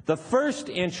 The first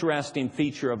interesting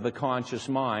feature of the conscious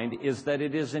mind is that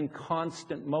it is in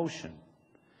constant motion.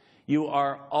 You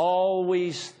are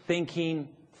always thinking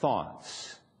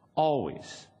thoughts.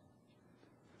 Always.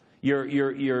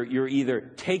 You're either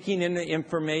taking in the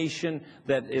information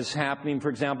that is happening. For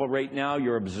example, right now,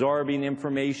 you're absorbing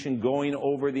information, going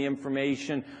over the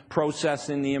information,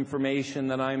 processing the information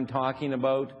that I'm talking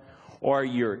about, or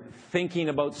you're thinking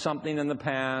about something in the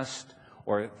past,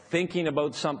 or thinking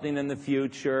about something in the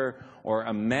future, or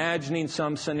imagining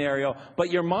some scenario, but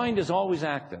your mind is always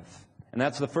active. And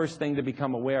that's the first thing to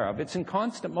become aware of. It's in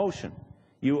constant motion.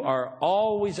 You are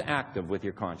always active with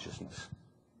your consciousness.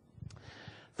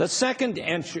 The second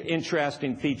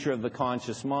interesting feature of the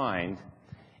conscious mind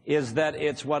is that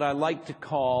it's what I like to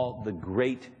call the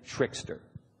great trickster.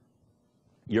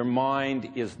 Your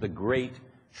mind is the great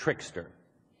trickster.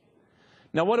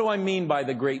 Now, what do I mean by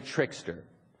the great trickster?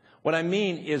 What I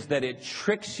mean is that it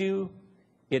tricks you,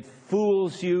 it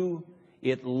fools you,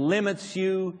 it limits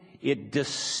you, It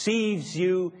deceives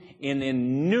you in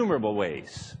innumerable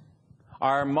ways.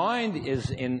 Our mind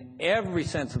is, in every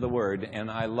sense of the word,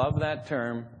 and I love that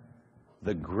term,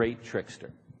 the great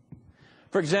trickster.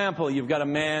 For example, you've got a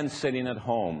man sitting at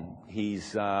home.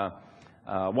 He's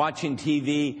watching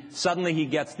TV. Suddenly he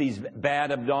gets these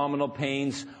bad abdominal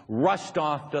pains, rushed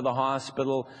off to the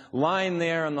hospital, lying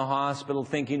there in the hospital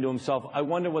thinking to himself, I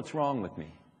wonder what's wrong with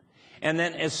me. And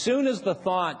then as soon as the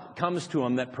thought comes to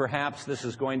him that perhaps this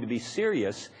is going to be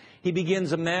serious, he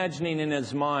begins imagining in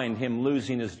his mind him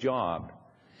losing his job.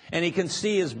 And he can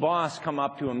see his boss come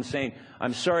up to him saying,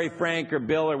 I'm sorry, Frank or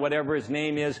Bill or whatever his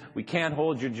name is, we can't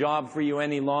hold your job for you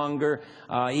any longer.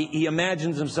 He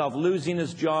imagines himself losing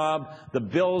his job, the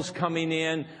bills coming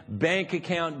in, bank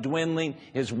account dwindling,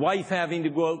 his wife having to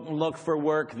go out and look for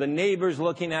work, the neighbors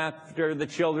looking after the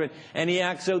children, and he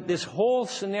acts out this whole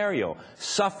scenario,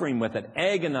 suffering with it,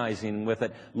 agonizing with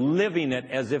it, living it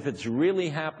as if it's really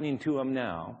happening to him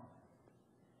now.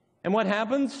 And what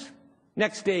happens?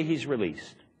 Next day he's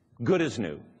released. Good as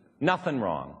new. Nothing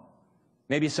wrong.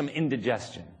 Maybe some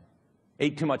indigestion.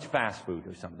 Ate too much fast food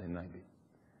or something maybe.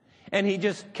 And he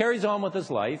just carries on with his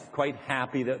life, quite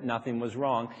happy that nothing was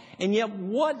wrong. And yet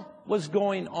what was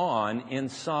going on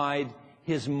inside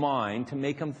his mind to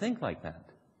make him think like that?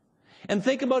 And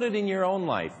think about it in your own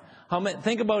life.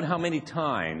 Think about how many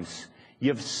times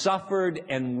you've suffered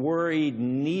and worried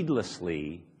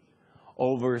needlessly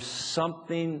over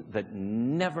something that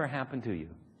never happened to you.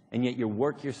 And yet you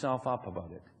work yourself up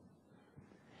about it.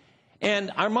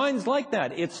 And our mind's like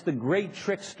that. It's the great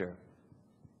trickster.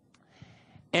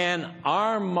 And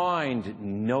our mind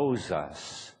knows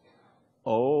us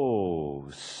oh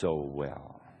so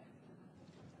well.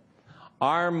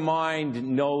 Our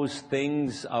mind knows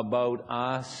things about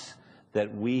us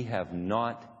that we have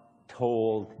not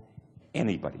told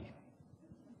anybody.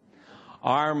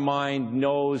 Our mind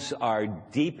knows our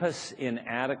deepest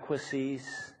inadequacies.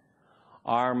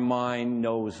 Our mind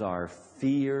knows our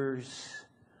fears.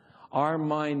 Our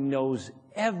mind knows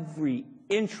every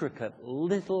intricate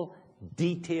little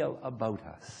detail about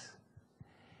us.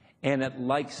 And it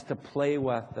likes to play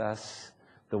with us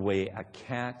the way a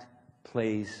cat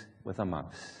plays with a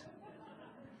mouse.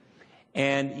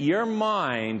 And your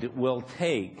mind will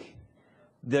take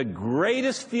the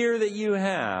greatest fear that you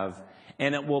have,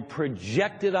 and it will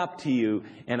project it up to you,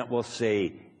 and it will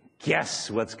say, guess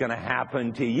what's going to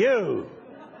happen to you?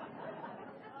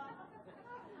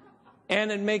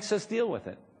 And it makes us deal with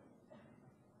it.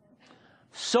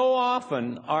 So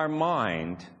often our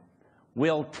mind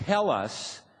will tell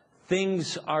us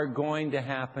things are going to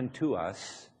happen to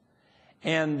us,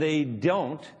 and they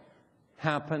don't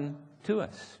happen to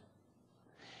us.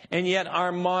 And yet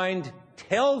our mind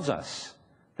tells us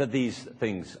that these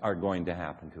things are going to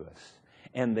happen to us,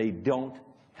 and they don't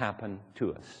happen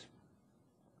to us.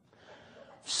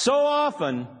 So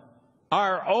often,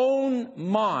 our own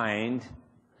mind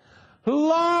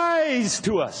lies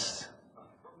to us,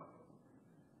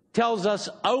 tells us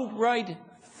outright,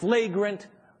 flagrant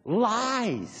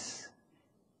lies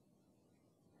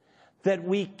that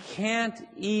we can't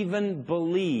even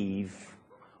believe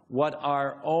what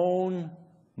our own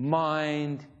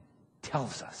mind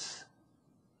tells us.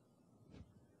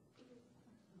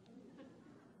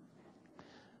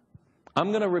 I'm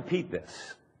going to repeat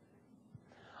this.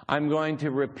 I'm going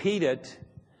to repeat it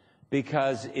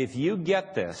because if you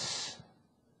get this,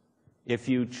 if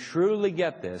you truly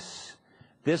get this,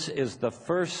 this is the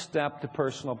first step to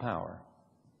personal power.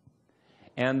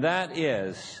 And that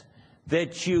is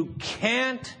that you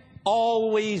can't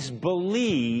always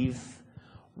believe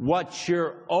what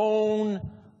your own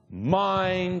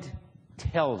mind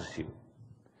tells you.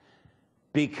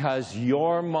 Because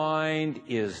your mind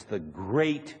is the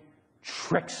great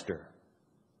trickster.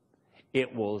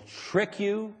 It will trick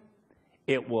you,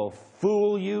 it will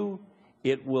fool you,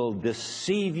 it will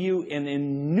deceive you in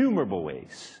innumerable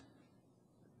ways.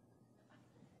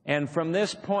 And from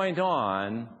this point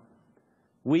on,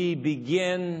 we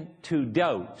begin to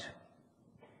doubt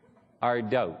our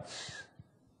doubts.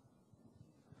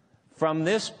 From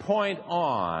this point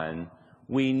on,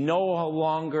 we no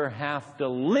longer have to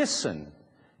listen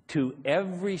to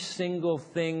every single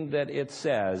thing that it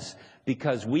says,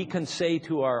 because we can say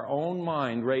to our own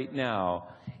mind right now,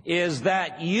 is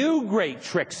that you, great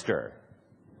trickster?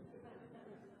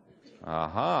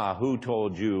 Aha, who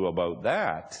told you about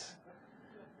that?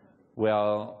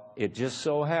 Well, it just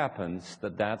so happens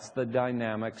that that's the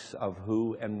dynamics of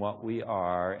who and what we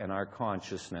are and our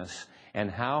consciousness. And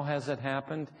how has it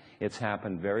happened? It's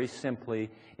happened very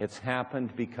simply. It's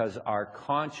happened because our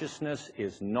consciousness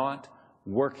is not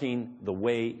working the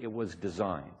way it was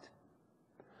designed.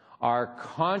 Our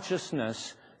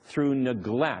consciousness, through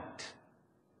neglect,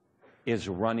 is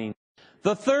running.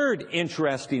 The third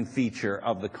interesting feature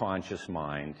of the conscious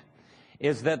mind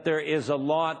is that there is a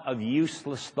lot of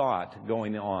useless thought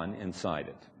going on inside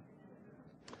it.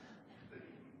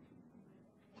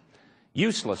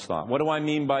 Useless thought. What do I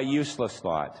mean by useless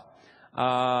thought?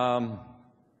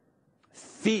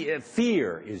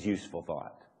 Fear is useful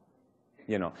thought.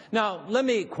 You know. Now, let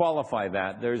me qualify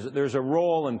that. There's a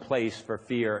role and place for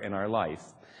fear in our life.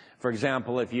 For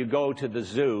example, if you go to the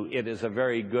zoo, it is a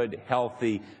very good,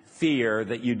 healthy fear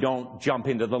that you don't jump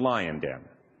into the lion den.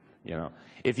 You know.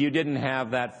 If you didn't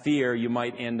have that fear, you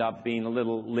might end up being a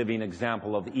little living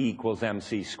example of E equals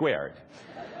MC squared.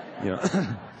 You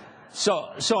know.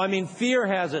 So I mean, fear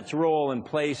has its role and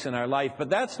place in our life, but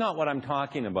that's not what I'm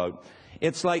talking about.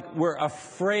 It's like we're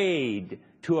afraid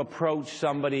to approach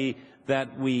somebody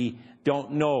that we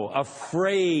don't know,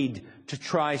 afraid to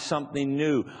try something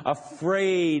new,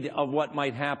 afraid of what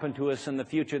might happen to us in the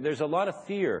future. There's a lot of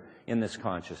fear in this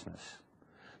consciousness.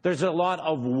 There's a lot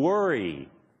of worry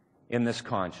in this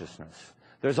consciousness.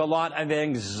 There's a lot of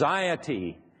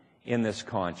anxiety in this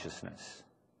consciousness.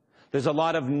 There's a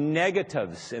lot of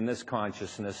negatives in this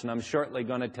consciousness, and I'm shortly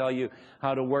going to tell you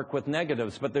how to work with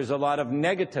negatives, but there's a lot of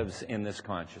negatives in this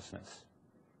consciousness.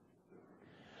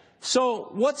 So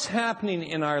what's happening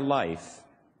in our life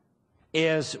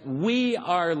is we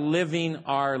are living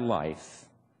our life,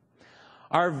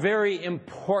 our very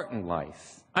important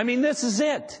life. I mean, this is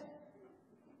it.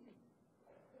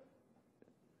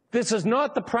 This is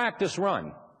not the practice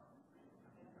run.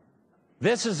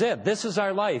 This is it. This is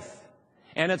our life.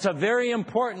 And it's a very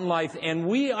important life, and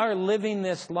we are living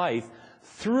this life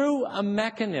through a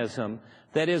mechanism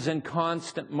that is in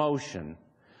constant motion,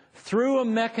 through a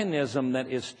mechanism that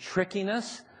is tricking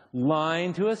us,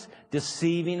 lying to us,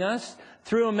 deceiving us,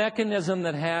 through a mechanism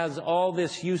that has all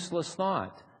this useless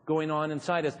thought going on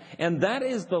inside us. And that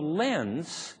is the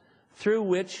lens through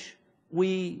which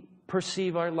we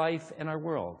perceive our life and our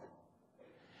world.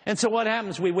 And so what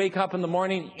happens? We wake up in the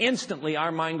morning, instantly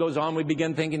our mind goes on, we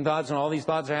begin thinking thoughts, and all these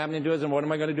thoughts are happening to us, and what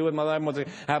am I going to do with my life, what's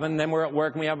happening? And then we're at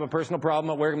work, and we have a personal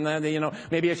problem at work, and then, you know,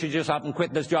 maybe I should just up and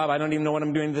quit this job. I don't even know what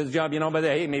I'm doing with this job, you know, but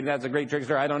hey, maybe that's a great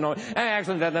trickster, I don't know.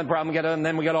 Actually, that's the problem, and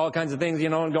then we got all kinds of things, you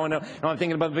know, and going, I'm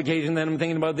thinking about vacation, then I'm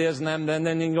thinking about this, and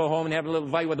then you can go home and have a little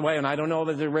fight with the wife, and I don't know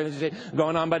if there's a relationship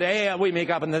going on, but hey, we make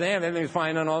up, and then everything's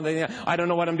fine, and all the, I don't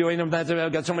know what I'm doing, and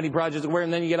I've got so many projects at work,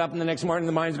 and then you get up in the next morning,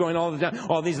 the mind's going all the time,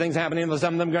 all these things happening, and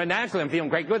some of them going, actually, I'm feeling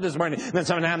quite good this morning. And then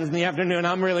something happens in the afternoon,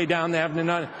 I'm really down in the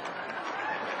afternoon.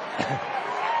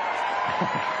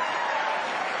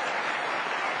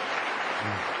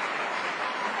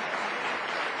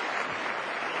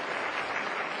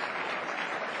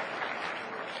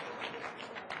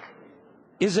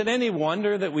 Is it any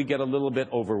wonder that we get a little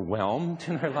bit overwhelmed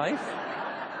in our life?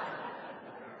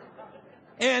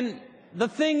 And the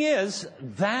thing is,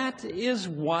 that is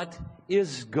what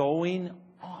is going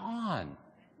on.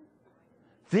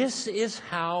 This is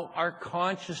how our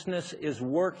consciousness is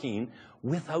working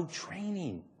without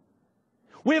training.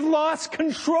 We've lost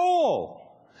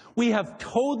control. We have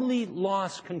totally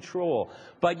lost control.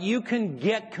 But you can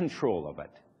get control of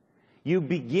it. You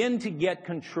begin to get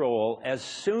control as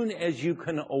soon as you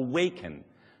can awaken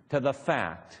to the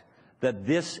fact that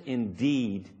this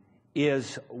indeed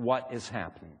is what is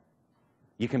happening.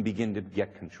 You can begin to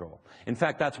get control. In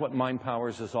fact, that's what Mind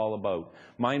Powers is all about.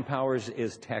 Mind Powers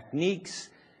is techniques,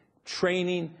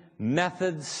 training,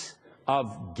 methods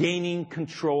of gaining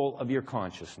control of your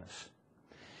consciousness.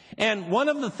 And one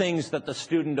of the things that the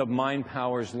student of Mind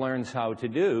Powers learns how to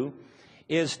do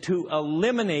is to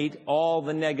eliminate all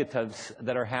the negatives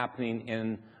that are happening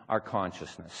in our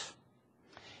consciousness.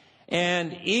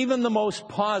 And even the most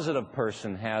positive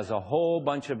person has a whole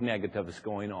bunch of negatives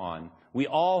going on. We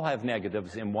all have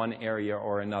negatives in one area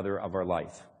or another of our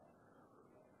life.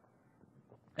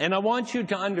 And I want you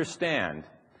to understand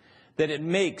that it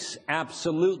makes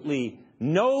absolutely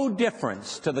no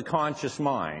difference to the conscious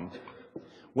mind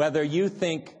whether you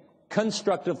think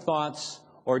constructive thoughts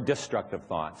or destructive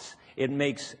thoughts. It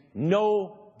makes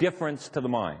no difference to the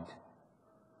mind.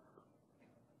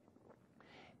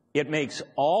 It makes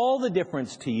all the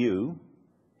difference to you.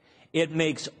 It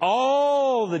makes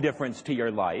all the difference to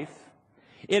your life.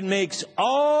 It makes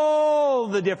all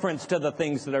the difference to the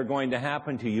things that are going to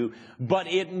happen to you, but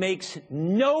it makes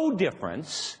no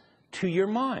difference to your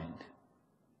mind.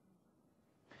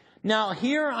 Now,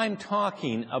 here I'm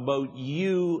talking about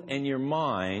you and your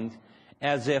mind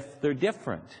as if they're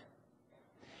different.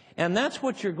 And that's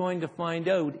what you're going to find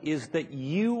out, is that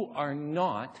you are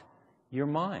not your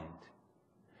mind.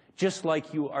 Just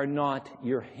like you are not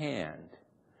your hand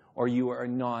or you are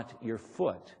not your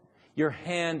foot. Your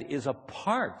hand is a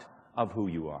part of who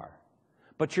you are,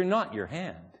 but you're not your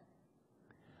hand.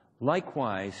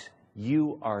 Likewise,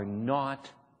 you are not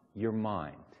your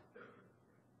mind.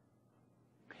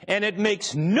 And it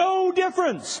makes no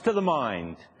difference to the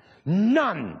mind,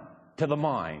 none to the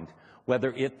mind,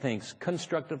 whether it thinks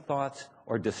constructive thoughts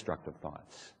or destructive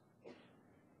thoughts.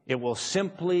 It will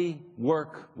simply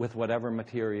work with whatever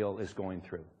material is going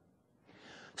through.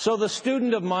 So the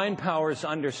student of mind powers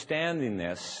understanding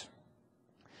this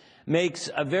makes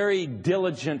a very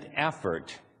diligent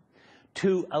effort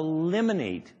to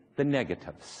eliminate the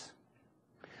negatives.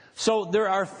 So there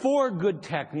are 4 good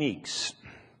techniques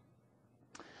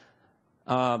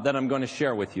that I'm going to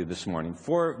share with you this morning.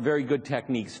 4 very good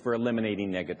techniques for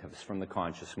eliminating negatives from the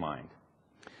conscious mind.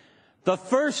 The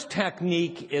first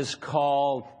technique is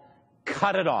called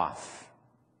cut it off.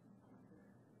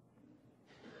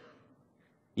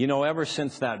 You know, ever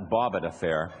since that Bobbitt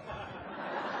affair,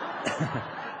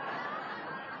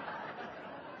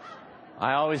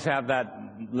 I always have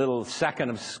that little second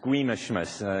of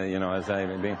squeamishness, as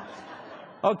I be.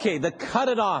 Okay, the cut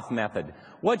it off method.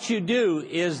 What you do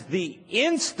is the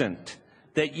instant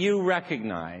that you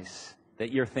recognize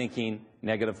that you're thinking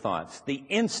negative thoughts, the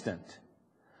instant,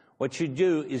 what you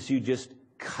do is you just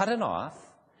cut it off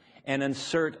and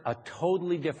insert a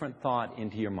totally different thought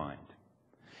into your mind.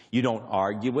 You don't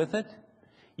argue with it.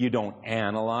 You don't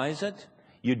analyze it.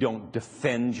 You don't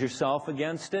defend yourself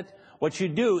against it. What you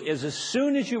do is as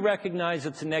soon as you recognize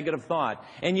it's a negative thought,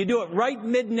 and you do it right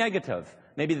mid-negative,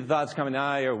 maybe the thought's coming,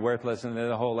 you're worthless, and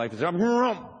the whole life is,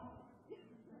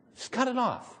 just cut it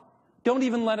off. Don't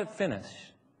even let it finish.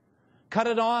 Cut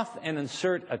it off and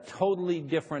insert a totally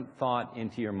different thought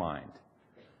into your mind.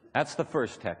 That's the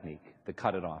first technique, the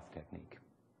cut it off technique.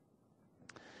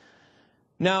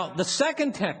 Now, the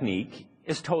second technique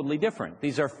is totally different.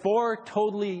 These are 4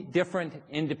 totally different,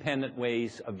 independent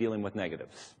ways of dealing with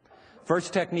negatives.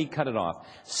 First technique, cut it off.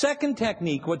 Second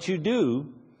technique, what you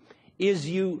do is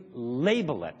you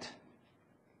label it.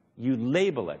 You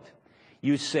label it.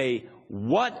 You say,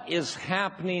 what is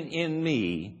happening in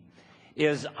me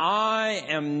is I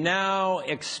am now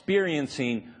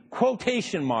experiencing,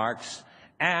 quotation marks,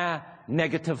 a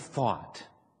negative thought.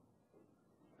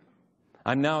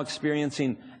 I'm now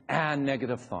experiencing a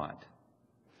negative thought.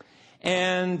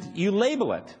 And you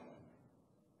label it,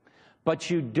 but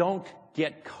you don't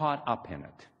get caught up in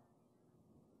it.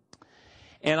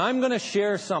 And I'm going to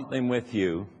share something with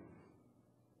you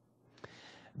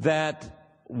that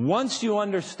once you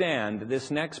understand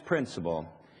this next principle,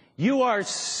 you are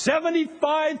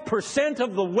 75%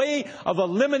 of the way of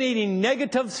eliminating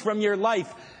negatives from your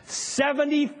life.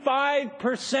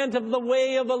 75% of the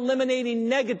way of eliminating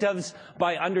negatives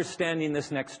by understanding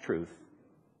this next truth.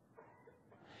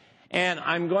 And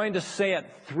I'm going to say it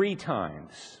 3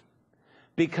 times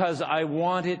because I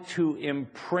want it to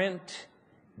imprint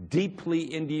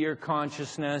deeply into your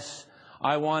consciousness.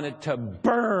 I want it to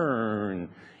burn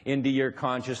into your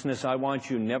consciousness. I want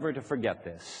you never to forget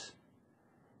this.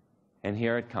 And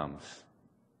here it comes.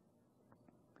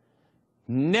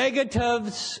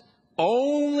 Negatives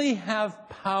only have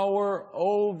power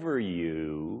over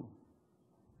you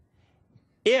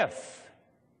if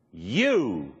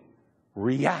you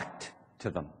react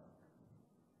to them.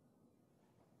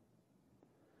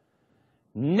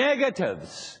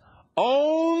 Negatives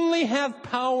only have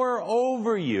power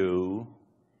over you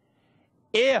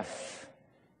if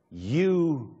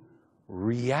you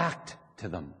react to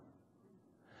them.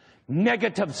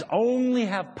 Negatives only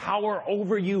have power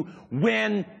over you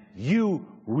when you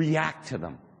react to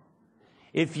them.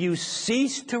 If you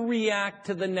cease to react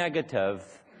to the negative,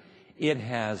 it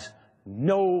has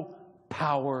no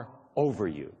power over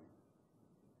you.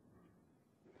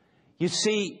 You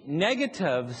see,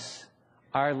 negatives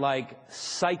are like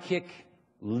psychic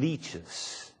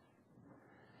leeches.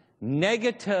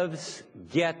 Negatives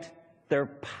get their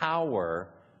power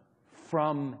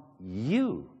from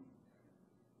you.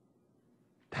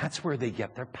 That's where they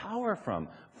get their power from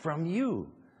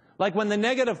you. Like when the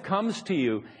negative comes to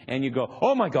you and you go,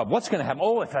 oh my God, what's going to happen?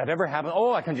 Oh, if that ever happened,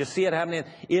 oh, I can just see it happening.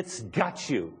 It's got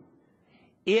you.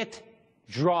 It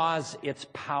draws its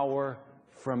power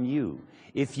from you.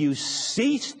 If you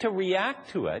cease to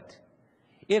react to it,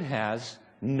 it has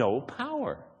no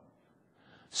power.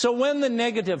 So when the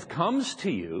negative comes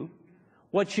to you,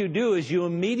 what you do is you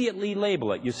immediately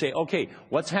label it. You say, okay,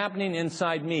 what's happening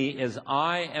inside me is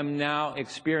I am now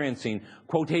experiencing,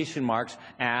 quotation marks,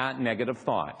 a negative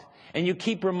thought. And you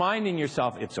keep reminding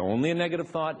yourself, it's only a negative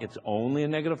thought, it's only a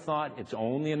negative thought, it's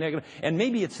only a negative. And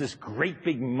maybe it's this great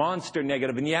big monster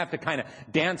negative, and you have to kind of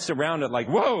dance around it like,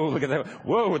 whoa, look at that.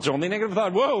 Whoa, it's only a negative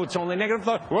thought. Whoa, it's only a negative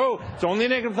thought. Whoa, it's only a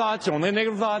negative thought. It's only a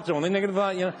negative thought. It's only a negative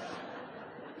thought.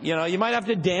 You know, you might have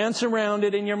to dance around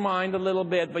it in your mind a little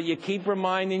bit, but you keep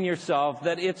reminding yourself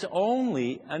that it's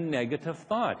only a negative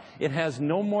thought. It has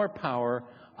no more power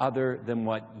other than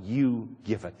what you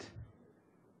give it.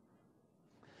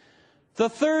 The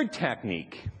third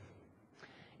technique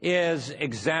is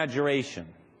exaggeration.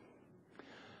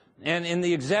 And in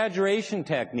the exaggeration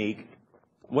technique,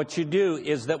 what you do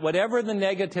is that whatever the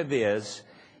negative is,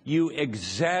 you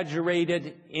exaggerate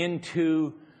it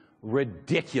into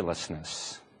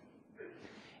ridiculousness.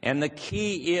 And the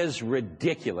key is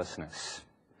ridiculousness.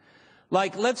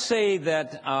 Like, let's say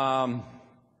that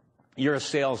you're a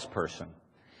salesperson.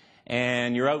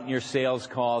 And you're out in your sales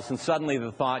calls, and suddenly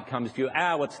the thought comes to you,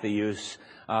 what's the use?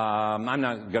 I'm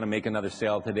not going to make another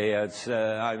sale today.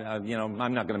 I'm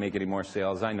not going to make any more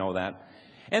sales. I know that.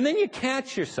 And then you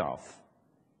catch yourself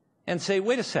and say,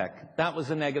 wait a sec, that was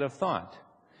a negative thought.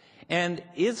 And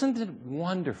isn't it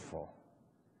wonderful?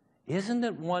 Isn't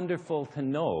it wonderful to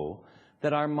know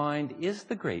that our mind is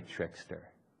the great trickster?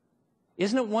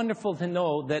 Isn't it wonderful to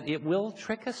know that it will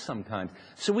trick us sometimes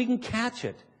so we can catch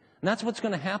it? And that's what's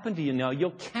going to happen to you now.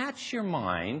 You'll catch your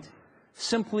mind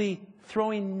simply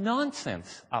throwing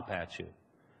nonsense up at you.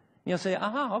 You'll say,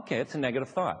 okay, it's a negative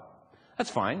thought.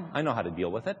 That's fine. I know how to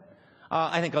deal with it.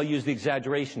 I think I'll use the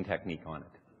exaggeration technique on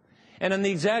it. And in the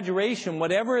exaggeration,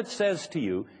 whatever it says to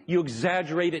you, you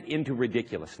exaggerate it into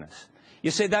ridiculousness. You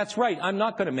say, that's right, I'm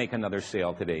not going to make another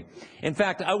sale today. In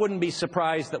fact, I wouldn't be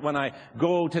surprised that when I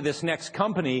go to this next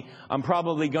company, I'm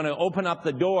probably going to open up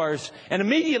the doors, and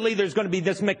immediately there's going to be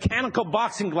this mechanical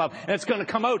boxing glove, and it's going to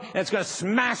come out, and it's going to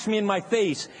smash me in my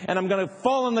face, and I'm going to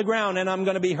fall on the ground, and I'm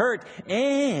going to be hurt.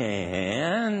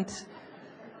 And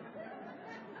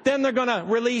then they're going to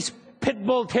release Pit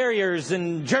Bull Terriers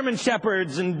and German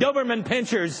Shepherds and Doberman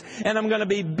Pinschers, and I'm going to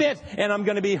be bit, and I'm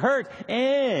going to be hurt,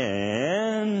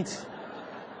 and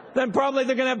then probably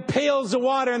they're going to have pails of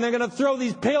water, and they're going to throw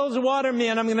these pails of water at me,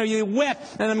 and I'm going to be wet,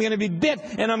 and I'm going to be bit,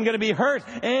 and I'm going to be hurt,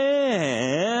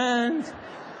 and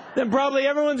then probably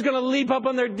everyone's going to leap up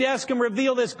on their desk and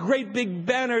reveal this great big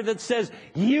banner that says,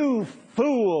 "You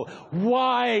fool,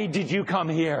 why did you come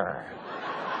here?"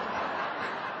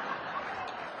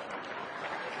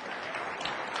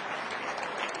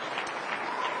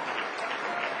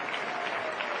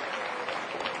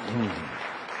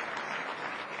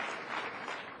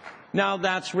 Now,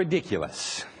 that's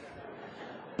ridiculous.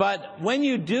 But when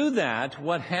you do that,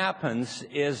 what happens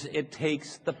is it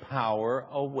takes the power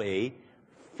away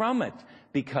from it.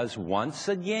 Because once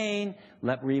again,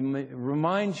 let me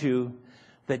remind you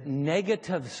that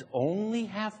negatives only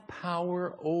have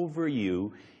power over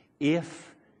you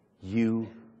if you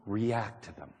react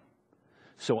to them.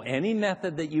 So any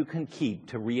method that you can keep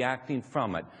to reacting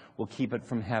from it will keep it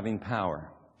from having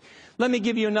power. Let me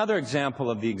give you another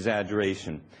example of the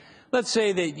exaggeration. Let's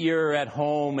say that you're at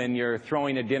home and you're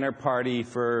throwing a dinner party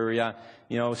for,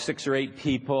 6 or 8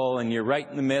 people, and you're right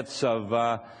in the midst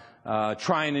of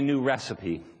trying a new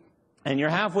recipe. And you're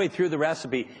halfway through the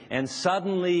recipe, and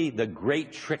suddenly the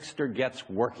great trickster gets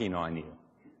working on you.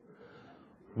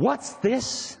 What's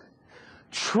this?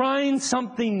 Trying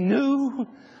something new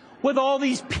with all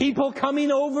these people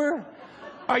coming over?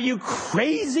 Are you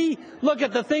crazy? Look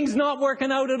at the thing's not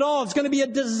working out at all. It's going to be a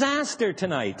disaster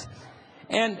tonight.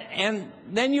 And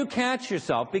then you catch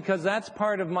yourself, because that's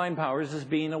part of mind powers, is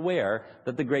being aware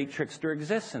that the great trickster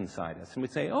exists inside us. And we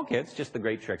say, okay, it's just the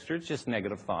great trickster. It's just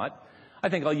negative thought. I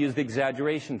think I'll use the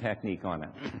exaggeration technique on it.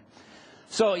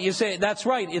 So you say, that's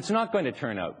right, it's not going to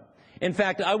turn out. In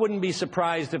fact, I wouldn't be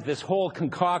surprised if this whole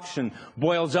concoction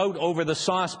boils out over the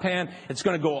saucepan. It's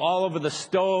going to go all over the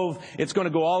stove. It's going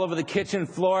to go all over the kitchen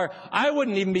floor. I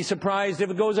wouldn't even be surprised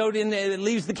if it goes out it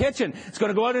leaves the kitchen. It's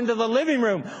going to go out into the living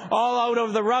room, all out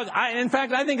over the rug. In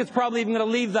fact, I think it's probably even going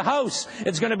to leave the house.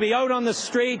 It's going to be out on the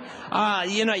street.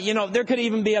 There could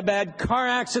even be a bad car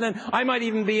accident. I might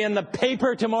even be in the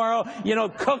paper tomorrow.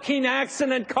 Cooking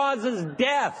accident causes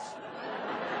death.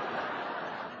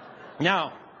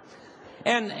 Now,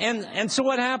 and so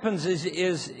what happens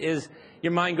is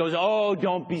your mind goes, oh,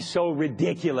 don't be so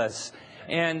ridiculous.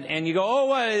 And you go, oh,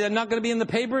 what, I'm not going to be in the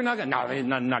paper? No, it's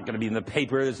not going to be in the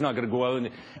paper. It's not going to go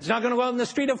out. It's not going to go out in the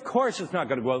street. Of course it's not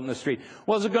going to go out in the street.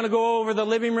 Well, is it going to go over the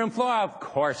living room floor? Of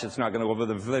course it's not going to go over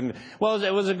the living room. Well,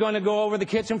 was it going to go over the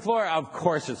kitchen floor? Of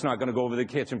course it's not going to go over the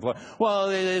kitchen floor. Well,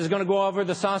 is it going to go over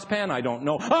the saucepan? I don't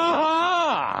know.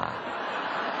 Aha!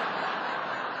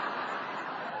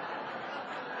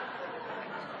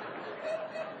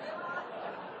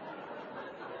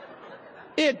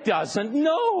 It doesn't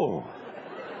know.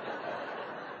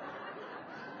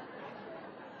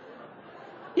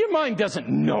 Your mind doesn't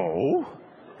know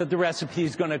that the recipe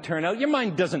is going to turn out. Your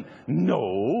mind doesn't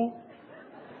know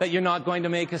that you're not going to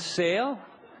make a sale.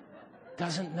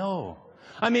 Doesn't know.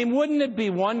 I mean, wouldn't it be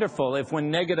wonderful if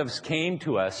when negatives came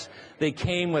to us, they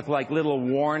came with like little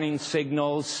warning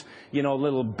signals, you know,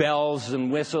 little bells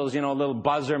and whistles, you know, a little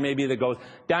buzzer maybe that goes,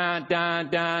 dun, dun,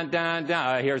 dun, dun,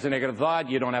 dun. Here's a negative thought.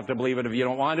 You don't have to believe it if you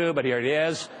don't want to, but here it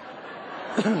is.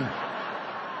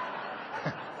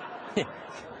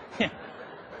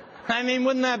 I mean,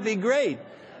 wouldn't that be great?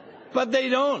 But they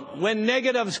don't. When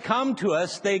negatives come to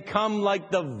us, they come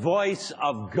like the voice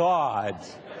of God.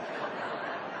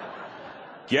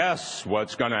 Guess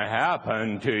what's going to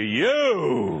happen to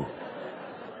you?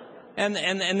 And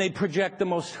they project the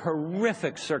most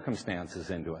horrific circumstances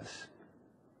into us.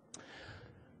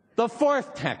 The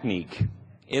fourth technique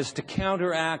is to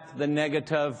counteract the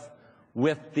negative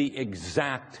with the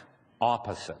exact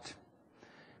opposite.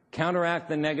 Counteract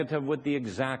the negative with the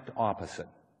exact opposite.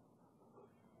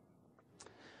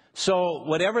 So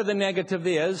whatever the negative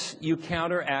is, you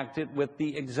counteract it with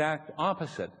the exact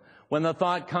opposite. When the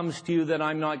thought comes to you that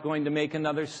I'm not going to make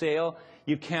another sale,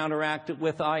 you counteract it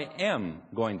with I am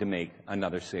going to make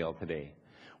another sale today.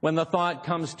 When the thought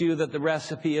comes to you that the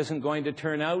recipe isn't going to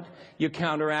turn out, you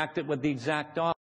counteract it with the exact opposite.